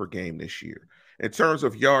 points per game this year. In terms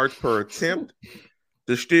of yards per attempt,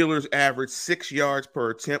 the Steelers averaged 6 yards per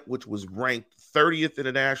attempt, which was ranked 30th in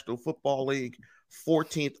the National Football League,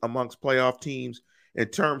 14th amongst playoff teams. In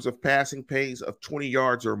terms of passing pace of 20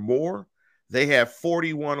 yards or more, they have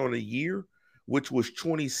 41 on the year, which was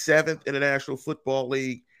 27th in the National Football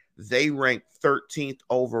League. They ranked 13th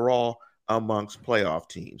overall amongst playoff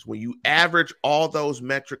teams. When you average all those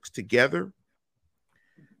metrics together,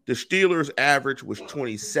 the Steelers' average was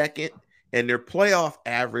 22nd, and their playoff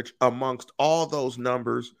average amongst all those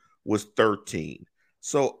numbers was 13.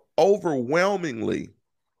 So overwhelmingly,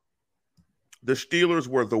 the Steelers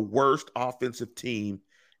were the worst offensive team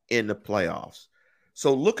in the playoffs.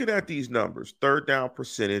 So looking at these numbers, third down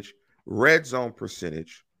percentage, red zone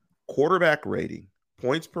percentage, quarterback rating,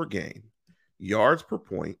 points per game, yards per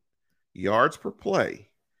point, yards per play,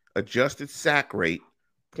 adjusted sack rate,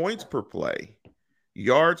 points per play,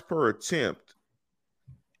 yards per attempt,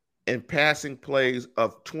 and passing plays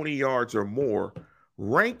of 20 yards or more,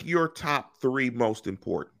 rank your top 3 most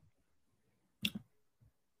important.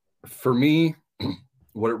 For me,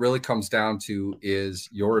 what it really comes down to is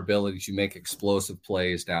your ability to make explosive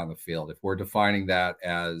plays down the field. If we're defining that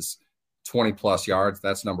as 20 plus yards,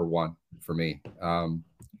 that's number 1 for me.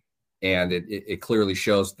 And it clearly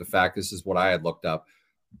shows the fact, this is what I had looked up.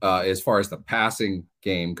 As far as the passing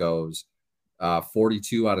game goes,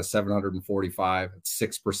 42 out of 745,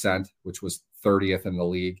 6%, which was 30th in the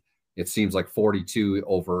league. It seems like 42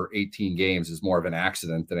 over 18 games is more of an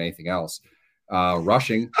accident than anything else.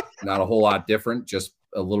 Rushing, not a whole lot different, just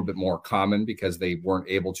a little bit more common because they weren't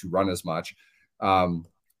able to run as much.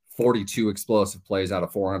 42 explosive plays out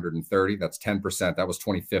of 430. That's 10%. That was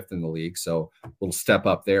 25th in the league. So a little step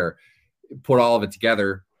up there. Put all of it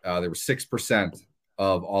together. There was 6%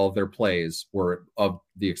 of all of their plays were of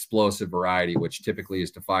the explosive variety, which typically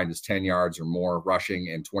is defined as 10 yards or more rushing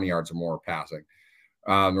and 20 yards or more passing.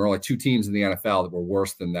 There were only two teams in the NFL that were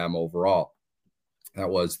worse than them overall. That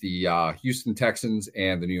was the Houston Texans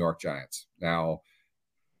and the New York Giants. Now,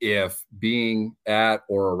 if being at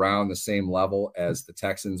or around the same level as the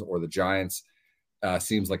Texans or the Giants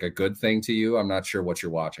seems like a good thing to you, I'm not sure what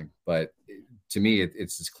you're watching. But to me,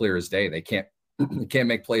 it's as clear as day. They can't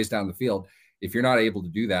make plays down the field. If you're not able to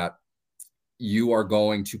do that, you are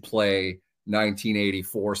going to play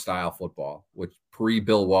 1984 style football, which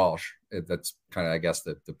pre-Bill Walsh. That's kind of, I guess,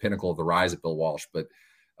 the pinnacle of the rise of Bill Walsh. But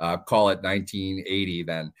call it 1980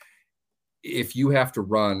 then. If you have to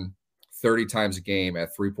run 30 times a game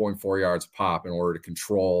at 3.4 yards pop in order to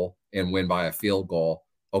control and win by a field goal,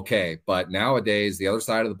 okay. But nowadays, the other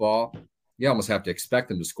side of the ball, you almost have to expect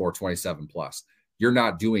them to score 27 plus. You're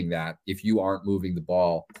not doing that if you aren't moving the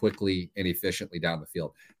ball quickly and efficiently down the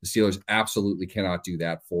field. The Steelers absolutely cannot do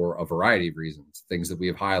that for a variety of reasons, things that we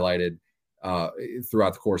have highlighted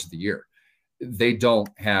throughout the course of the year. They don't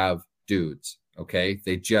have dudes, okay?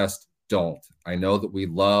 They just don't. I know that we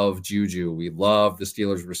love Juju. We love the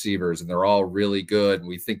Steelers receivers, and they're all really good, and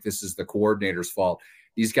we think this is the coordinator's fault.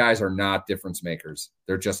 These guys are not difference makers.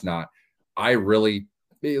 They're just not. I really,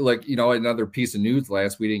 like, another piece of news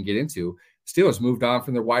last we didn't get into, Steelers moved on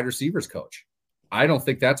from their wide receivers coach. I don't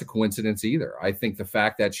think that's a coincidence either. I think the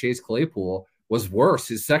fact that Chase Claypool was worse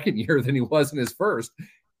his second year than he was in his first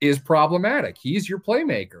is problematic. He's your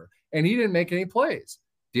playmaker, and he didn't make any plays.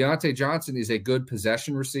 Deontay Johnson is a good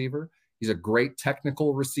possession receiver. He's a great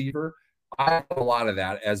technical receiver. I have a lot of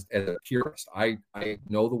that as a purist. I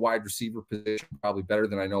know the wide receiver position probably better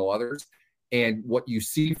than I know others. And what you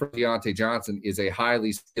see from Deontay Johnson is a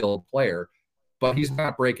highly skilled player, but he's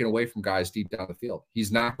not breaking away from guys deep down the field.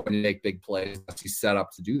 He's not going to make big plays unless he's set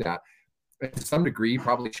up to do that. And to some degree, he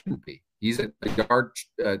probably shouldn't be. He's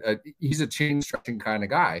he's a chain stretching kind of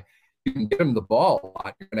guy. You can get him the ball a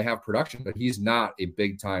lot. You're going to have production, but he's not a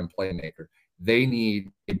big time playmaker. They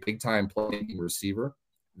need a big time playmaking receiver.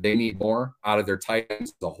 They need more out of their tight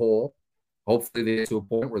ends as a whole. Hopefully they get to a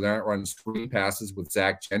point where they're not running screen passes with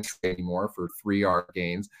Zach Gentry anymore for 3-yard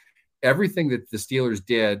gains. Everything that the Steelers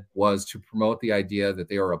did was to promote the idea that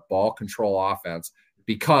they are a ball control offense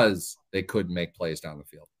because they couldn't make plays down the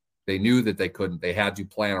field. They knew that they couldn't. They had to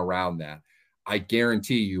plan around that. I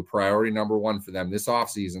guarantee you priority number one for them this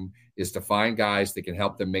offseason is to find guys that can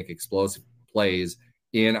help them make explosive plays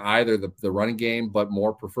in either the running game, but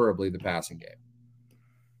more preferably the passing game.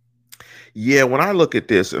 Yeah, when I look at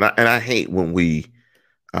this, and I hate when we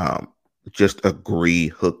just agree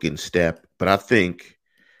hook and step, but I think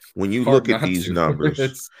when you look at these numbers,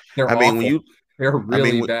 they're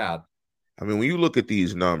really bad. I mean, when you look at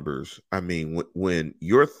these numbers, I mean, when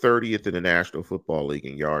you're 30th in the National Football League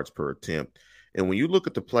in yards per attempt, and when you look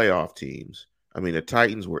at the playoff teams, I mean, the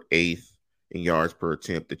Titans were 8th in yards per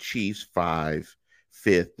attempt, the Chiefs 5th,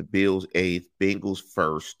 the Bills 8th, Bengals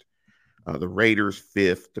 1st, the Raiders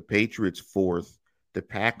 5th, the Patriots 4th, the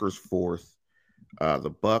Packers 4th, the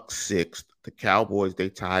Bucks 6th, the Cowboys, they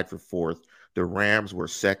tied for 4th, the Rams were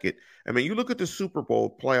 2nd. I mean, you look at the Super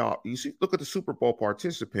Bowl playoff, look at the Super Bowl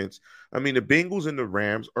participants. I mean, the Bengals and the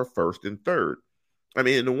Rams are 1st and 3rd. I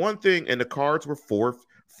mean, and the one thing, and the Cards were 4th,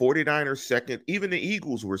 49ers 2nd, even the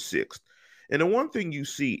Eagles were 6th. And the one thing you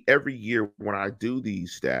see every year when I do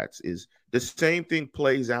these stats is the same thing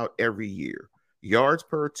plays out every year. Yards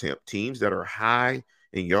per attempt, teams that are high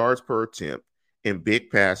in yards per attempt in big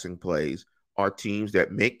passing plays are teams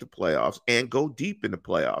that make the playoffs and go deep in the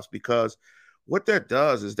playoffs, because what that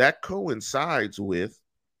does is that coincides with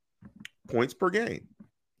points per game.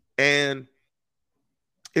 And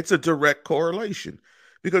it's a direct correlation,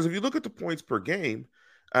 because if you look at the points per game,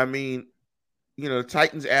 I mean, the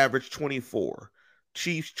Titans average 24,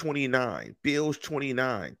 Chiefs 29, Bills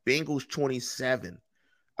 29, Bengals 27.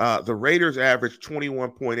 The Raiders averaged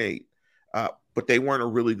 21.8, but they weren't a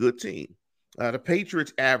really good team. The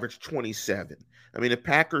Patriots averaged 27. I mean, the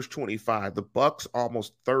Packers 25, the Bucks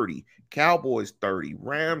almost 30, Cowboys 30,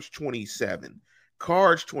 Rams 27,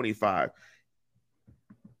 Cards 25.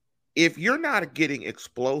 If you're not getting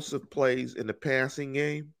explosive plays in the passing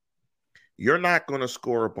game, you're not going to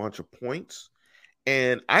score a bunch of points.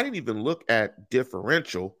 And I didn't even look at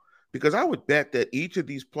differential, because I would bet that each of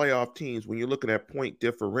these playoff teams, when you're looking at point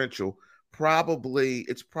differential,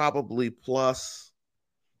 it's probably plus,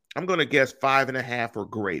 I'm going to guess 5.5 or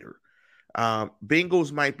greater.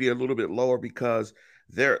 Bengals might be a little bit lower because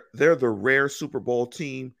they're the rare Super Bowl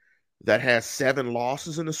team that has 7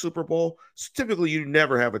 losses in the Super Bowl. So typically, you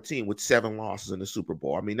never have a team with 7 losses in the Super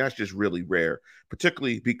Bowl. I mean, that's just really rare,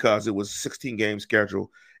 particularly because it was a 16-game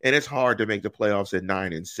schedule, and it's hard to make the playoffs at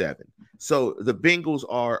 9-7. So the Bengals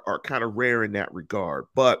are kind of rare in that regard.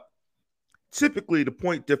 But typically the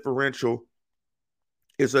point differential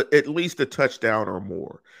is at least a touchdown or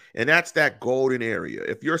more. And that's that golden area.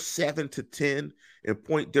 If you're 7 to 10 in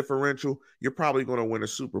point differential, you're probably going to win a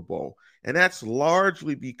Super Bowl. And that's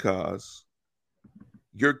largely because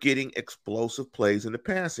you're getting explosive plays in the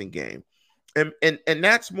passing game. And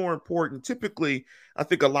that's more important. Typically, I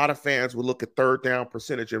think a lot of fans will look at third down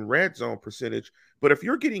percentage and red zone percentage. But if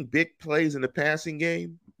you're getting big plays in the passing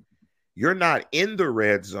game, you're not in the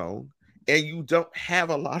red zone and you don't have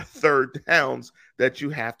a lot of third downs that you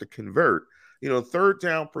have to convert. Third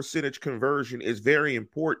down percentage conversion is very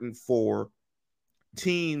important for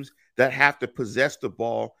teams that have to possess the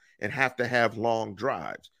ball and have to have long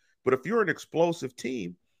drives. But if you're an explosive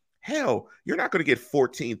team, hell, you're not going to get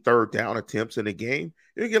 14 third down attempts in a game.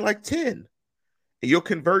 You'll get like 10. And you'll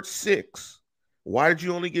convert 6. Why did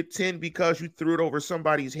you only get 10? Because you threw it over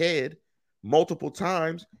somebody's head multiple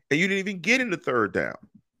times and you didn't even get into third down.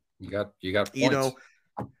 You got points.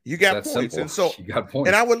 You got points. Simple. And so you got points.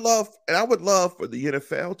 And I would love for the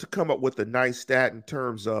NFL to come up with a nice stat in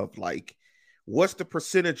terms of like what's the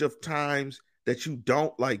percentage of times that you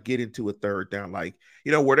don't like get into a third down, like,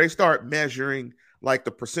 where they start measuring like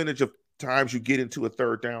the percentage of times you get into a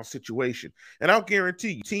third down situation. And I'll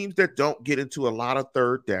guarantee you, teams that don't get into a lot of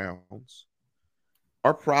third downs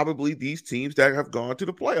are probably these teams that have gone to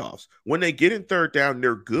the playoffs. When they get in third down,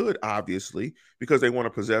 they're good, obviously, because they want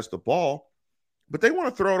to possess the ball, but they want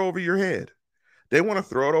to throw it over your head. They want to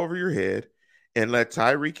throw it over your head and let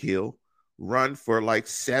Tyreek Hill run for like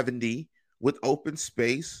 70 with open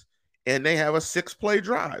space, and they have a 6-play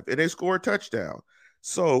drive and they score a touchdown.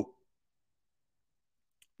 So,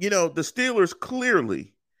 the Steelers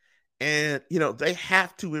clearly, and, they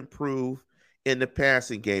have to improve in the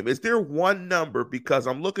passing game. Is there one number? Because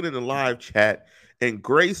I'm looking in the live chat and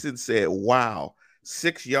Grayson said, wow,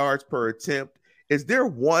 6 yards per attempt. Is there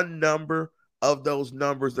one number of those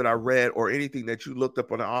numbers that I read or anything that you looked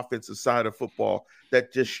up on the offensive side of football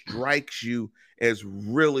that just strikes you as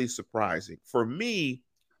really surprising? For me,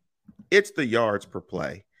 it's the yards per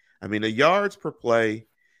play. I mean, the yards per play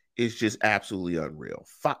is just absolutely unreal.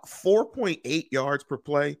 4.8 yards per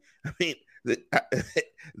play. I mean,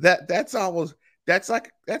 that's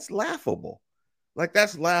laughable. Like,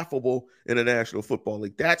 that's laughable in the National Football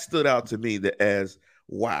League. That stood out to me as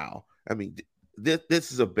wow. I mean,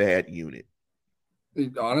 this is a bad unit.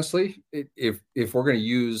 Honestly, if we're going to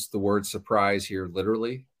use the word surprise here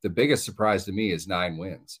literally, the biggest surprise to me is 9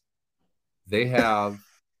 wins. They have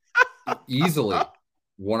easily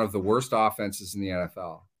one of the worst offenses in the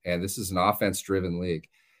NFL, and this is an offense-driven league.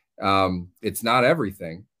 It's not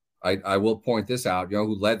everything. I will point this out.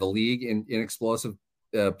 Who led the league in explosive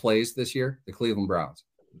plays this year? The Cleveland Browns.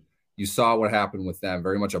 You saw what happened with them.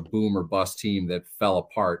 Very much a boom or bust team that fell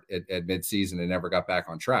apart at midseason and never got back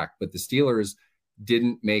on track. But the Steelers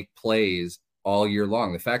didn't make plays all year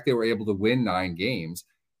long. The fact they were able to win 9 games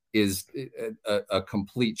is a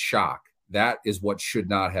complete shock. That is what should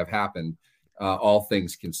not have happened, all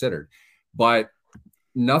things considered. But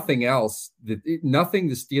nothing else, nothing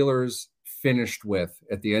the Steelers finished with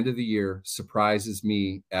at the end of the year surprises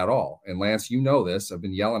me at all. And Lance, you know this. I've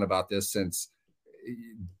been yelling about this since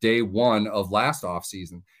day one of last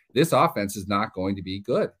offseason. This offense is not going to be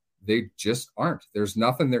good. They just aren't. There's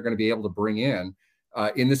nothing they're going to be able to bring in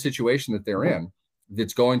the situation that they're in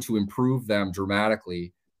that's going to improve them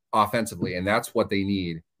dramatically offensively. And that's what they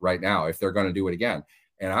need right now if they're going to do it again.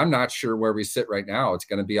 And I'm not sure where we sit right now, it's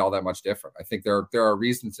going to be all that much different. I think there are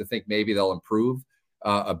reasons to think maybe they'll improve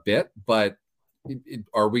a bit, but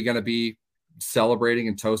are we going to be celebrating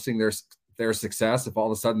and toasting their success if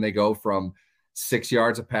all of a sudden they go from 6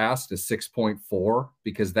 yards a pass to 6.4?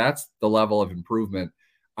 Because that's the level of improvement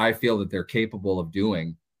I feel that they're capable of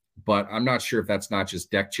doing. But I'm not sure if that's not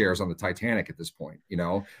just deck chairs on the Titanic at this point.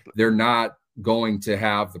 They're not going to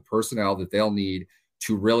have the personnel that they'll need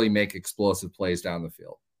to really make explosive plays down the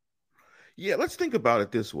field. Yeah, let's think about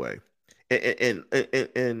it this way.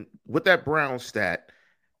 And with that Brown stat,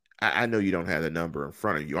 I know you don't have the number in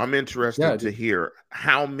front of you. I'm interested to hear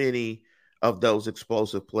how many of those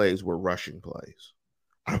explosive plays were rushing plays.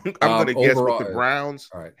 I'm going to guess with the Browns,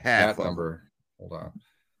 half of number. Hold on.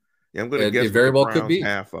 Yeah, I'm going to guess it very well could be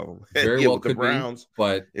half of them. Very well with the Browns,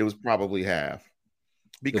 but it was probably half.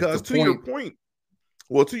 Because to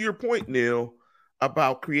your point, Neil,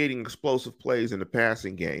 about creating explosive plays in the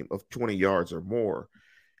passing game of 20 yards or more,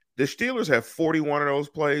 the Steelers have 41 of those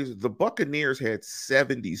plays. The Buccaneers had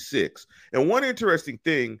 76. And one interesting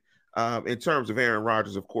thing in terms of Aaron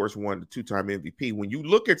Rodgers, of course, won the 2-time MVP. When you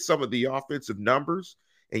look at some of the offensive numbers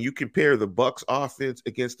and you compare the Bucs offense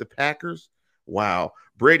against the Packers, wow,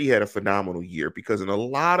 Brady had a phenomenal year because in a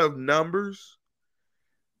lot of numbers,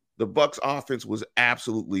 the Bucs offense was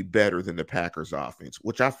absolutely better than the Packers offense,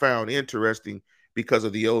 which I found interesting because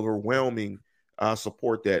of the overwhelming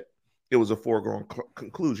support that it was a foregone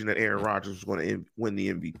conclusion that Aaron Rodgers was going to win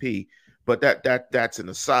the MVP. But that's an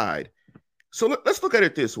aside. So let's look at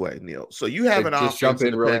it this way, Neil. So you have an Just offense jump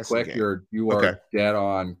in the really passing quick. game. You Okay. are dead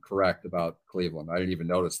on correct about Cleveland. I didn't even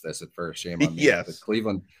notice this at first. Shame on me. Yes. But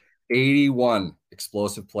Cleveland, 81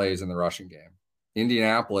 explosive plays in the rushing game.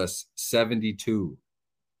 Indianapolis, 72.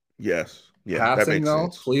 Yes. Yeah, passing, that makes though,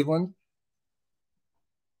 sense. Cleveland,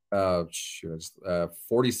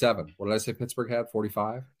 47. What did I say Pittsburgh had?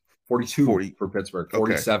 45? 42 for Pittsburgh,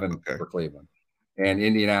 47 for Cleveland. And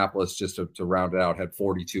Indianapolis, just to round it out, had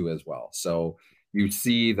 42 as well. So you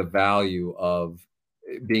see the value of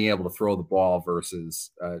being able to throw the ball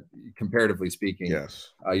versus, comparatively speaking,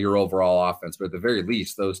 your overall offense. But at the very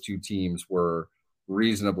least, those two teams were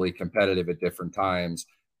reasonably competitive at different times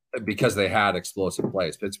because they had explosive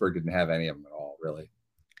plays. Pittsburgh didn't have any of them at all, really.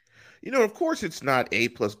 You know, of course, it's not A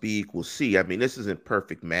plus B equals C. I mean, this isn't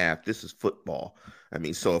perfect math. This is football. I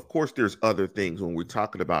mean, so of course, there's other things when we're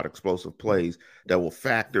talking about explosive plays that will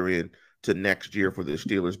factor in to next year for the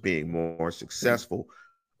Steelers being more successful.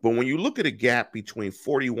 But when you look at a gap between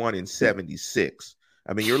 41 and 76,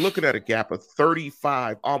 I mean, you're looking at a gap of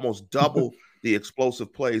 35, almost double the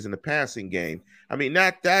explosive plays in the passing game. I mean,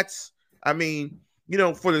 that's you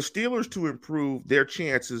know, for the Steelers to improve their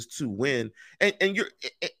chances to win, and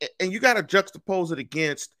you got to juxtapose it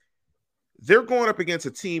against, they're going up against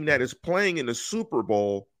a team that is playing in the Super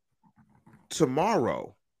Bowl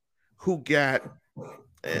tomorrow, who got,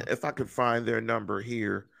 if I could find their number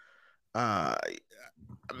here, I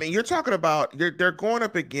mean, you're talking about they're going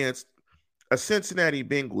up against a Cincinnati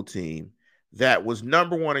Bengal team that was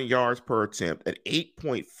number one in yards per attempt at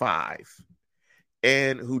 8.5.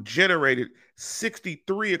 and who generated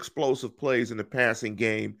 63 explosive plays in the passing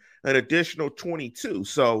game, an additional 22.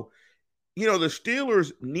 So, you know, the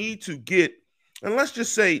Steelers need to get, and let's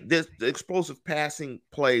just say this, the explosive passing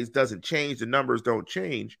plays doesn't change, the numbers don't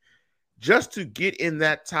change, just to get in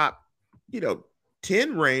that top,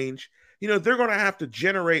 10 range, they're going to have to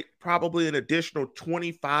generate probably an additional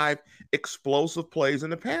 25 explosive plays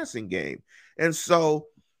in the passing game. And so,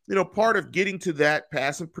 part of getting to that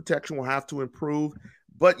passing protection will have to improve.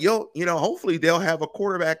 But hopefully they'll have a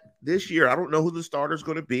quarterback this year. I don't know who the starter is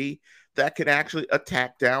going to be that can actually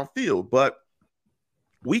attack downfield, but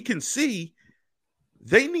we can see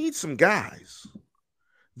they need some guys.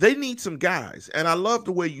 They need some guys. And I love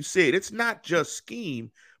the way you say it. It's not just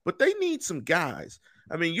scheme, but they need some guys.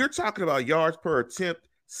 I mean, you're talking about yards per attempt,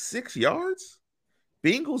 6 yards.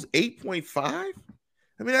 Bengals 8.5. I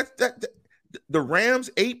mean, that the Rams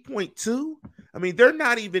 8.2. I mean, they're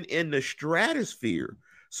not even in the stratosphere.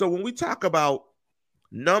 So when we talk about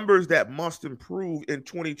numbers that must improve in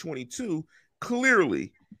 2022,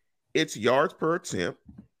 clearly it's yards per attempt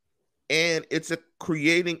and it's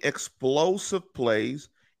creating explosive plays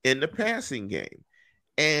in the passing game.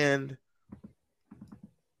 And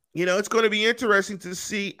it's going to be interesting to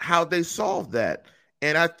see how they solve that.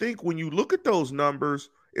 And I think when you look at those numbers,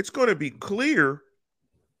 it's going to be clear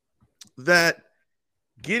that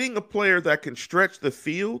getting a player that can stretch the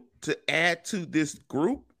field to add to this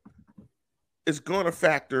group is going to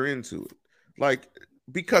factor into it.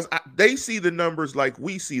 Because they see the numbers like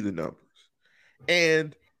we see the numbers.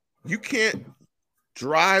 And you can't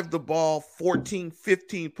drive the ball 14,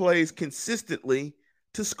 15 plays consistently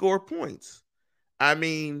to score points. I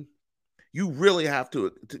mean, you really have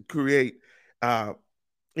to create,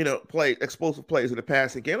 play explosive plays in the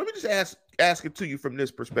passing game. Let me just ask it to you from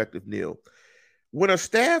this perspective, Neil. When a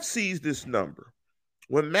staff sees this number,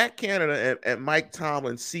 when Matt Canada and Mike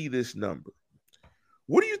Tomlin see this number,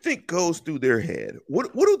 what do you think goes through their head?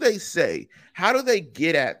 What do they say? How do they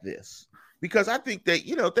get at this? Because I think they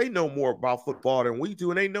know more about football than we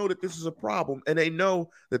do, and they know that this is a problem, and they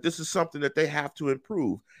know that this is something that they have to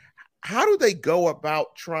improve. How do they go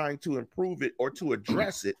about trying to improve it or to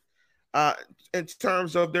address it in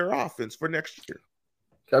terms of their offense for next year?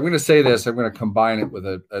 I'm going to say this. I'm going to combine it with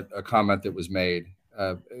a comment that was made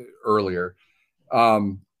earlier.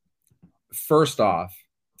 First off,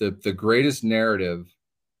 the greatest narrative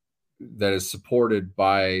that is supported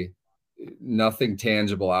by nothing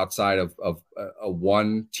tangible outside of a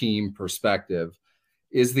one team perspective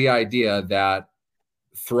is the idea that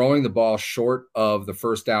throwing the ball short of the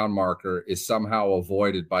first down marker is somehow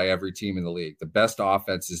avoided by every team in the league. The best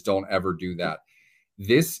offenses don't ever do that.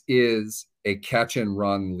 This is a catch and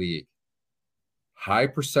run league. High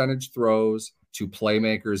percentage throws to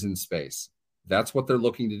playmakers in space. That's what they're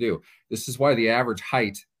looking to do. This is why the average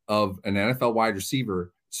height of an NFL wide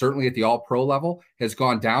receiver, certainly at the all-pro level, has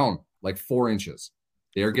gone down like 4 inches.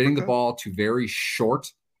 They are getting the ball to very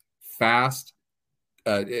short, fast,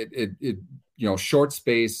 short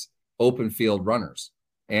space, open field runners.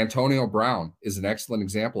 Antonio Brown is an excellent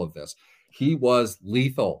example of this. He was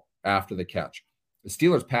lethal after the catch. The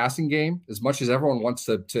Steelers' passing game, as much as everyone wants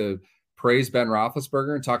to praise Ben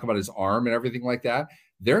Roethlisberger and talk about his arm and everything like that,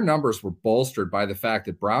 their numbers were bolstered by the fact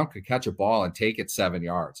that Brown could catch a ball and take it 7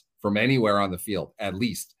 yards from anywhere on the field, at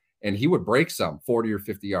least. And he would break some 40 or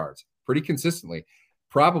 50 yards pretty consistently.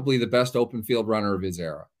 Probably the best open field runner of his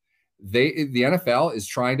era. The NFL is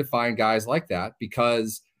trying to find guys like that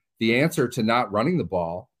because the answer to not running the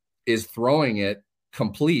ball is throwing it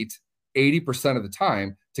complete 80% of the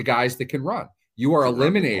time to guys that can run. You are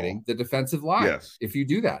eliminating the defensive line if you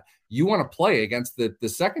do that. You want to play against the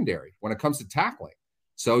secondary when it comes to tackling.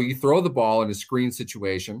 So you throw the ball in a screen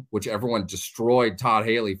situation, which everyone destroyed Todd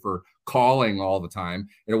Haley for calling all the time.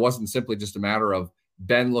 And it wasn't simply just a matter of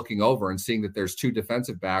Ben looking over and seeing that there's 2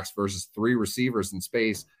 defensive backs versus 3 receivers in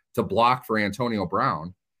space to block for Antonio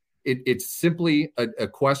Brown. It's simply a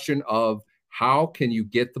question of how can you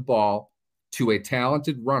get the ball to a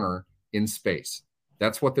talented runner in space.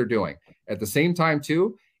 That's what they're doing. At the same time,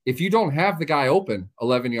 too, if you don't have the guy open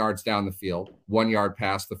 11 yards down the field, 1 yard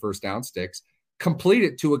past the first down sticks, complete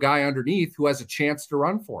it to a guy underneath who has a chance to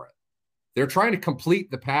run for it. They're trying to complete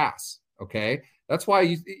the pass, okay? That's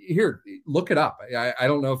why here, look it up. I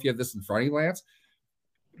don't know if you have this in front of you, Lance.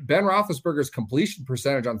 Ben Roethlisberger's completion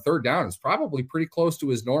percentage on third down is probably pretty close to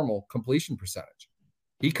his normal completion percentage.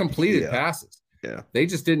 He completed passes. Yeah. They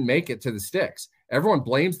just didn't make it to the sticks. Everyone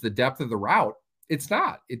blames the depth of the route. It's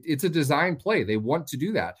not. It's a design play. They want to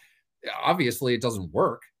do that. Obviously, it doesn't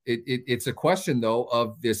work. It's a question, though,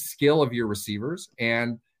 of the skill of your receivers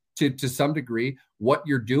and to some degree what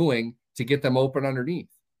you're doing to get them open underneath.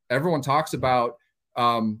 Everyone talks about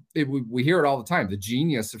we hear it all the time, the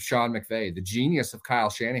genius of Sean McVay, the genius of Kyle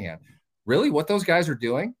Shanahan. Really, what those guys are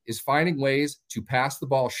doing is finding ways to pass the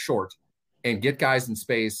ball short and get guys in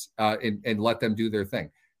space and let them do their thing.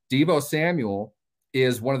 Deebo Samuel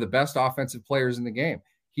is one of the best offensive players in the game.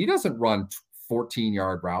 He doesn't run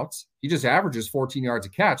 14-yard routes. He just averages 14 yards a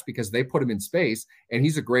catch because they put him in space, and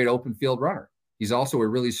he's a great open field runner. He's also a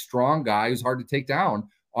really strong guy who's hard to take down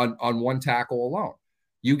on one tackle alone.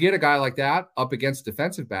 You get a guy like that up against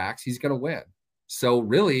defensive backs, he's going to win. So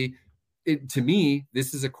really, to me,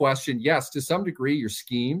 this is a question, yes, to some degree, your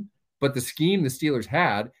scheme, but the scheme the Steelers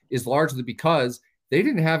had is largely because they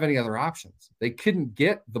didn't have any other options. They couldn't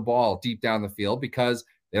get the ball deep down the field because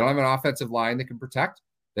they don't have an offensive line that can protect.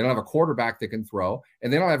 They don't have a quarterback that can throw,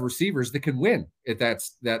 and they don't have receivers that can win at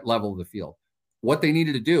that level of the field. What they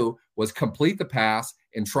needed to do was complete the pass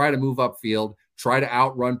and try to move upfield, try to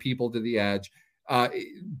outrun people to the edge,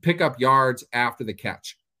 pick up yards after the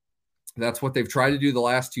catch. That's what they've tried to do the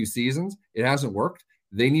last 2 seasons. It hasn't worked.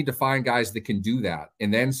 They need to find guys that can do that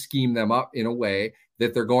and then scheme them up in a way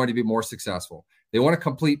that they're going to be more successful. They want to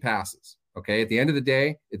complete passes. Okay. At the end of the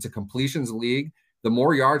day, it's a completions league. The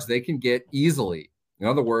more yards they can get easily, in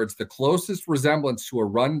other words, the closest resemblance to a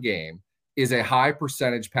run game is a high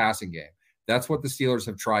percentage passing game. That's what the Steelers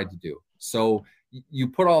have tried to do. So you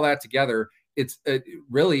put all that together, it's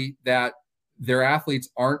really that their athletes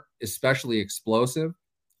aren't especially explosive.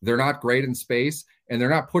 They're not great in space, and they're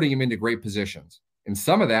not putting them into great positions. And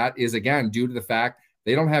some of that is, again, due to the fact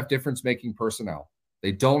they don't have difference-making personnel.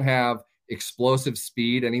 They don't have explosive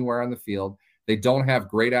speed anywhere on the field. They don't have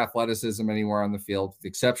great athleticism anywhere on the field, with the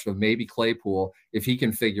exception of maybe Claypool, if he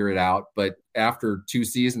can figure it out. But after 2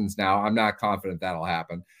 seasons now, I'm not confident that'll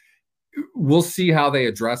happen. We'll see how they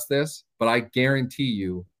address this, but I guarantee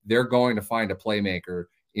you they're going to find a playmaker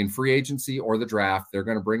in free agency or the draft. They're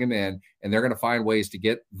going to bring him in, and they're going to find ways to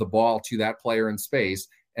get the ball to that player in space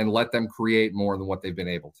and let them create more than what they've been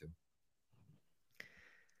able to.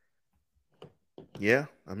 Yeah,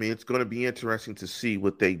 I mean, it's going to be interesting to see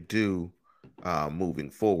what they do moving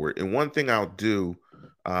forward. And one thing I'll do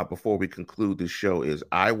before we conclude this show is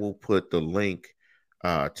I will put the link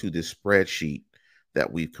to this spreadsheet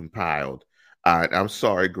that we've compiled. I'm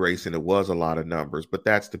sorry, Grayson, it was a lot of numbers, but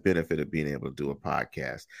that's the benefit of being able to do a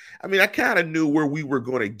podcast. I mean, I kind of knew where we were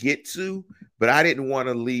going to get to, but I didn't want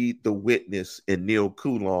to lead the witness and Neil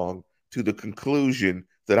Coulon to the conclusion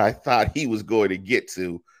that I thought he was going to get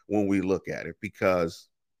to when we look at it, because,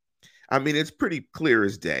 I mean, it's pretty clear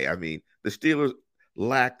as day. I mean, the Steelers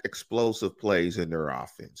lacked explosive plays in their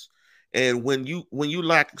offense. And when you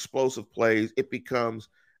lack explosive plays, it becomes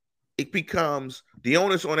the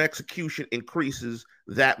onus on execution increases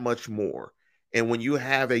that much more. And when you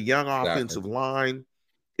have a young Exactly. offensive line,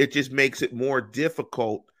 it just makes it more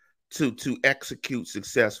difficult to execute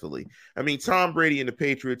successfully. I mean, Tom Brady and the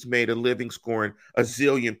Patriots made a living scoring a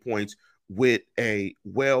zillion points with a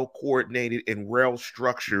well coordinated and well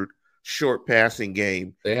structured short passing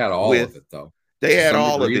game. They had all of With it, though. They To had some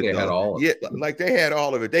all of degree, it they had though. all of Yeah, it. like they had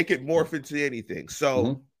all of it. They could morph into anything. So,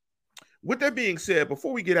 Mm-hmm. with that being said,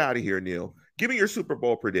 before we get out of here, Neil, give me your Super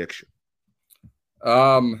Bowl prediction.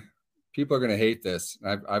 People are going to hate this.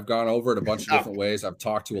 I've gone over it a bunch of different ways. I've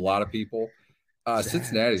talked to a lot of people.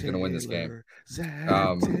 Cincinnati's going to win this game. Zach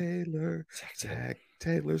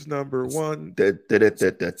Taylor's number one.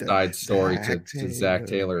 Side story to Zach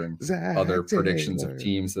Taylor and other predictions of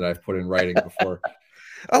teams that I've put in writing before.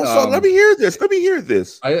 So let me hear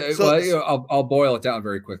this. I'll boil it down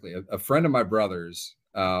very quickly. A friend of my brother's,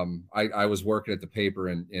 I was working at the paper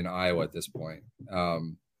in Iowa at this point.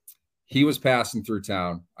 He was passing through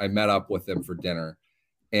town. I met up with them for dinner,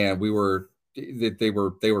 and they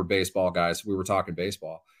were baseball guys. We were talking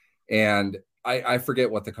baseball, and I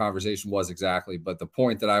forget what the conversation was exactly, but the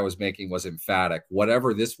point that I was making was emphatic.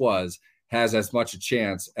 Whatever this was has as much a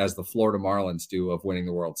chance as the Florida Marlins do of winning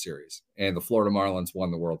the World Series, and the Florida Marlins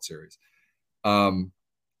won the World Series.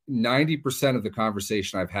 90% of the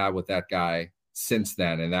conversation I've had with that guy since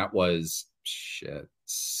then, and that was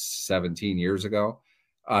 17 years ago,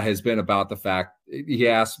 has been about the fact he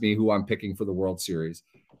asked me who I'm picking for the World Series.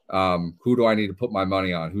 Who do I need to put my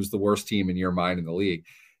money on? Who's the worst team in your mind in the league?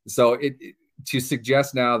 So to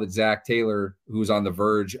suggest now that Zach Taylor, who's on the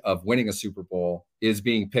verge of winning a Super Bowl, is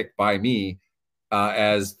being picked by me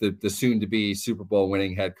as the soon-to-be Super Bowl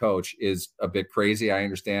winning head coach is a bit crazy. I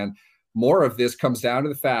understand. More of this comes down to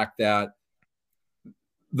the fact that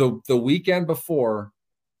the weekend before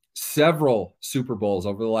several Super Bowls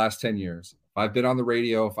over the last 10 years, if I've been on the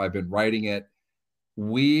radio, if I've been writing it,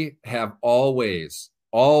 we have always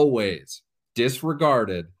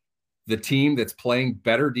disregarded the team that's playing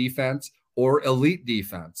better defense or elite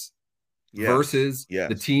defense versus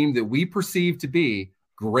the team that we perceive to be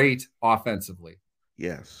great offensively.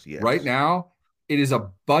 Yes. Right now, it is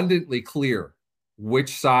abundantly clear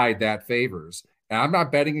which side that favors, and I'm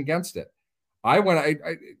not betting against it. I'm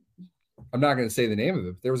not going to say the name of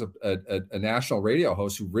it, but there was a national radio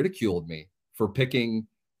host who ridiculed me for picking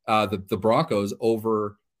the Broncos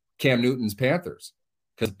over Cam Newton's Panthers,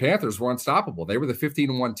 because Panthers were unstoppable. They were the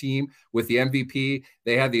 15-1 team with the MVP.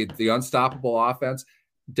 They had the unstoppable offense.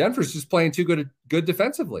 Denver's just playing too good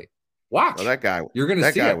defensively. Watch. Well, that guy, you're going to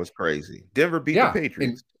see that guy it. was crazy. Denver beat the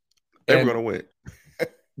Patriots. They were going to win.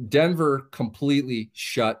 Denver completely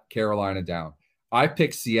shut Carolina down. I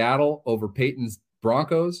picked Seattle over Peyton's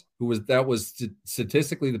Broncos, that was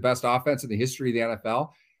statistically the best offense in the history of the NFL.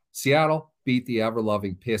 Seattle beat the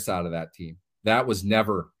ever-loving piss out of that team. That was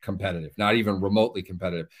never competitive, not even remotely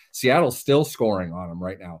competitive. Seattle's still scoring on them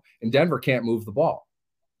right now, and Denver can't move the ball.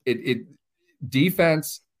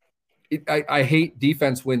 Defense. I hate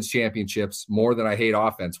defense wins championships more than I hate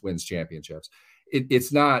offense wins championships.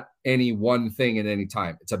 It's not any one thing at any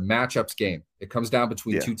time. It's a matchups game. It comes down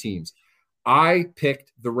between two teams. I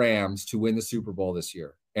picked the Rams to win the Super Bowl this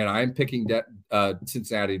year, and I'm picking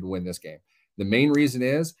Cincinnati to win this game. The main reason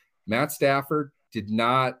is Matt Stafford did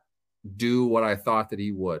not do what I thought that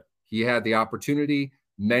he would. He had the opportunity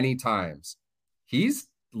many times. He's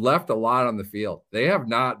left a lot on the field. They have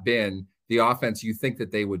not been the offense you think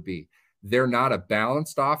that they would be. They're not a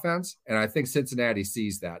balanced offense, and I think Cincinnati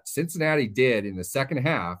sees that. Cincinnati did in the second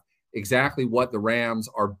half exactly what the Rams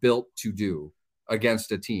are built to do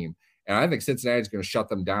against a team. And I think Cincinnati is going to shut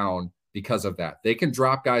them down because of that. They can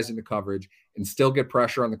drop guys into coverage and still get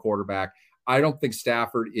pressure on the quarterback. I don't think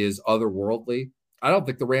Stafford is otherworldly. I don't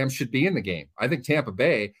think the Rams should be in the game. I think Tampa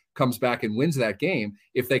Bay comes back and wins that game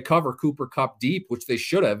if they cover Cooper Kupp deep, which they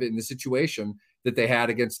should have in the situation that they had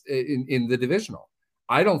against in the divisional.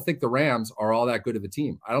 I don't think the Rams are all that good of a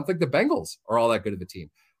team. I don't think the Bengals are all that good of a team.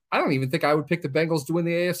 I don't even think I would pick the Bengals to win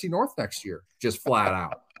the AFC North next year, just flat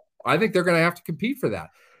out. I think they're going to have to compete for that.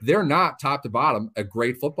 They're not top to bottom a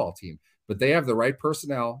great football team, but they have the right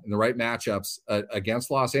personnel and the right matchups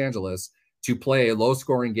against Los Angeles to play a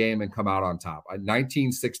low-scoring game and come out on top.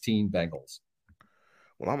 19-16 Bengals.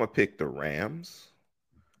 Well, I'm going to pick the Rams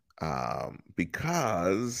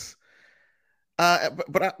because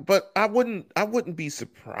but I wouldn't be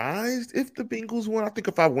surprised if the Bengals won. I think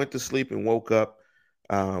if I went to sleep and woke up,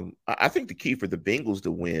 I think the key for the Bengals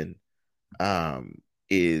to win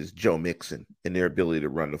is Joe Mixon and their ability to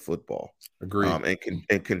run the football. Agreed.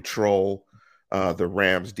 And control the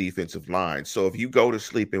Rams defensive line. So if you go to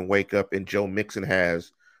sleep and wake up and Joe Mixon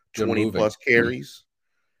has 20 plus carries,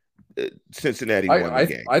 Cincinnati won the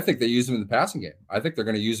game. I think they use him in the passing game. I think they're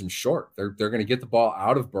going to use him short. They're going to get the ball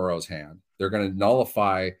out of Burrow's hand. They're going to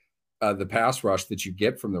nullify the pass rush that you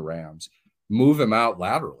get from the Rams, move him out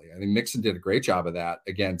laterally. I mean, Mixon did a great job of that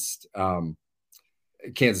against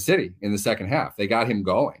Kansas City in the second half. They got him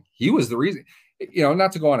going. He was the reason,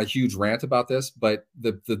 not to go on a huge rant about this, but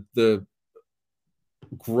the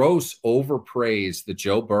gross overpraise that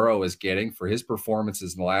Joe Burrow is getting for his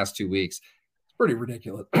performances in the last 2 weeks, it's pretty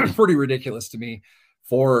ridiculous. Pretty ridiculous to me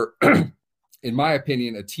for, in my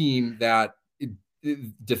opinion, a team that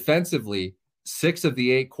defensively, 6 of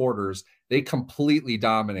the 8 quarters, they completely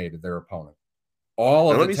dominated their opponent.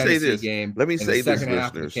 All of the Tennessee game, let me say this, second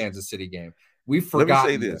half of the Kansas City game. We've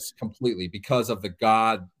forgotten this completely because of the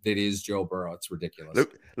God that is Joe Burrow. It's ridiculous.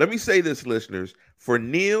 Let me say this, listeners. For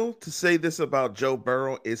Neil to say this about Joe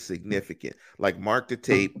Burrow is significant. Like, mark the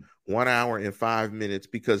tape, 1 hour and 5 minutes,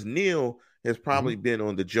 because Neil has probably been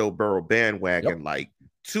on the Joe Burrow bandwagon like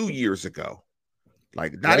 2 years ago.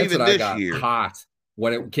 Like, not even this year. Hot.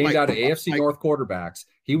 When it came down to AFC North quarterbacks,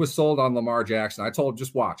 he was sold on Lamar Jackson. I told him,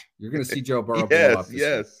 just watch. You're going to see Joe Burrow blow up this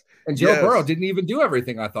year. And Joe Burrow didn't even do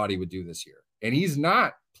everything I thought he would do this year. And he's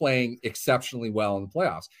not playing exceptionally well in the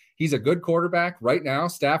playoffs. He's a good quarterback. Right now,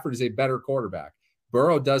 Stafford is a better quarterback.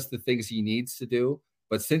 Burrow does the things he needs to do,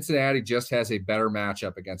 but Cincinnati just has a better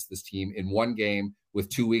matchup against this team in one game with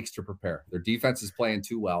 2 weeks to prepare. Their defense is playing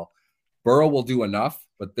too well. Burrow will do enough,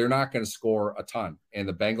 but they're not going to score a ton, and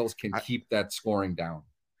the Bengals can keep that scoring down.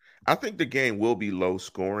 I think the game will be low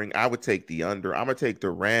scoring. I would take the under. I'm going to take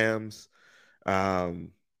the Rams. I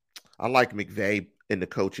like McVay in the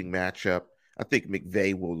coaching matchup. I think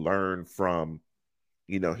McVay will learn from,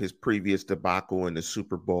 his previous debacle in the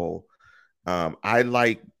Super Bowl. I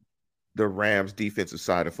like the Rams defensive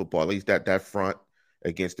side of football, at least that front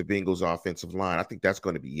against the Bengals offensive line. I think that's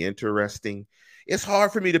going to be interesting. It's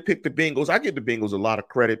hard for me to pick the Bengals. I give the Bengals a lot of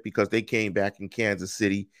credit because they came back in Kansas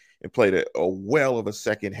City and played a well of a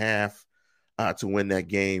second half to win that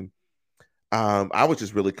game. I was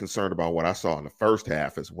just really concerned about what I saw in the first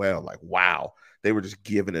half as well. Like, wow, they were just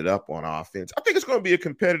giving it up on offense. I think it's going to be a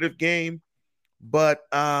competitive game, but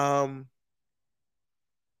I'm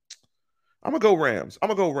going to go Rams.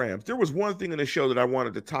 There was one thing in the show that I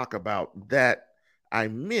wanted to talk about that I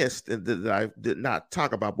missed and that I did not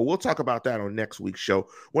talk about, but we'll talk about that on next week's show.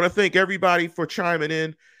 Want to thank everybody for chiming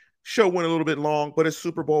in. Show went a little bit long, but it's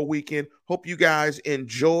Super Bowl weekend. Hope you guys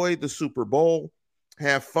enjoy the Super Bowl.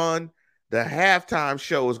 Have fun. The halftime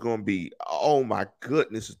show is going to be, oh my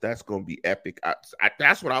goodness, that's going to be epic.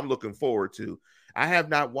 That's what I'm looking forward to. I have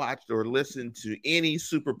not watched or listened to any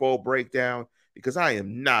Super Bowl breakdown because I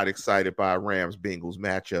am not excited by a Rams-Bengals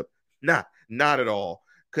matchup. Not at all.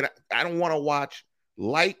 I don't want to watch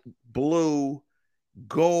light blue,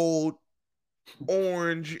 gold,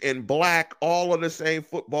 orange, and black all on the same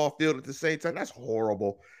football field at the same time. That's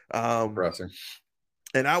horrible. Depressing.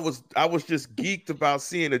 And I was just geeked about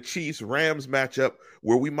seeing a Chiefs-Rams matchup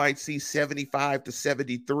where we might see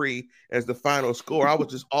 75-73 as the final score. I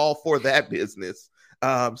was just all for that business.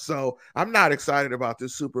 So I'm not excited about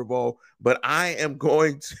this Super Bowl, but I am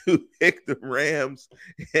going to pick the Rams.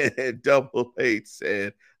 And Double H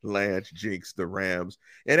said Lance jinxed the Rams.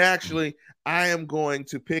 And actually, I am going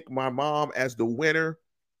to pick my mom as the winner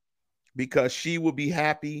because she will be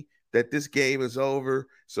happy that this game is over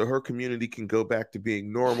so her community can go back to being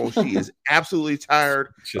normal. She is absolutely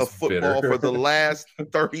tired of football for the last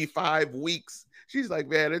 35 weeks. She's like,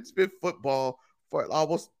 man, it's been football for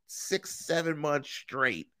almost 6-7 months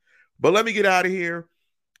straight. But let me get out of here.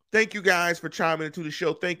 Thank you guys for chiming into the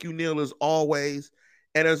show. Thank you, Neil, as always.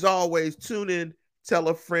 And as always, tune in, tell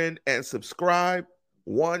a friend, and subscribe.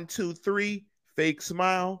 1, 2, 3, fake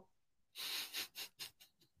smile.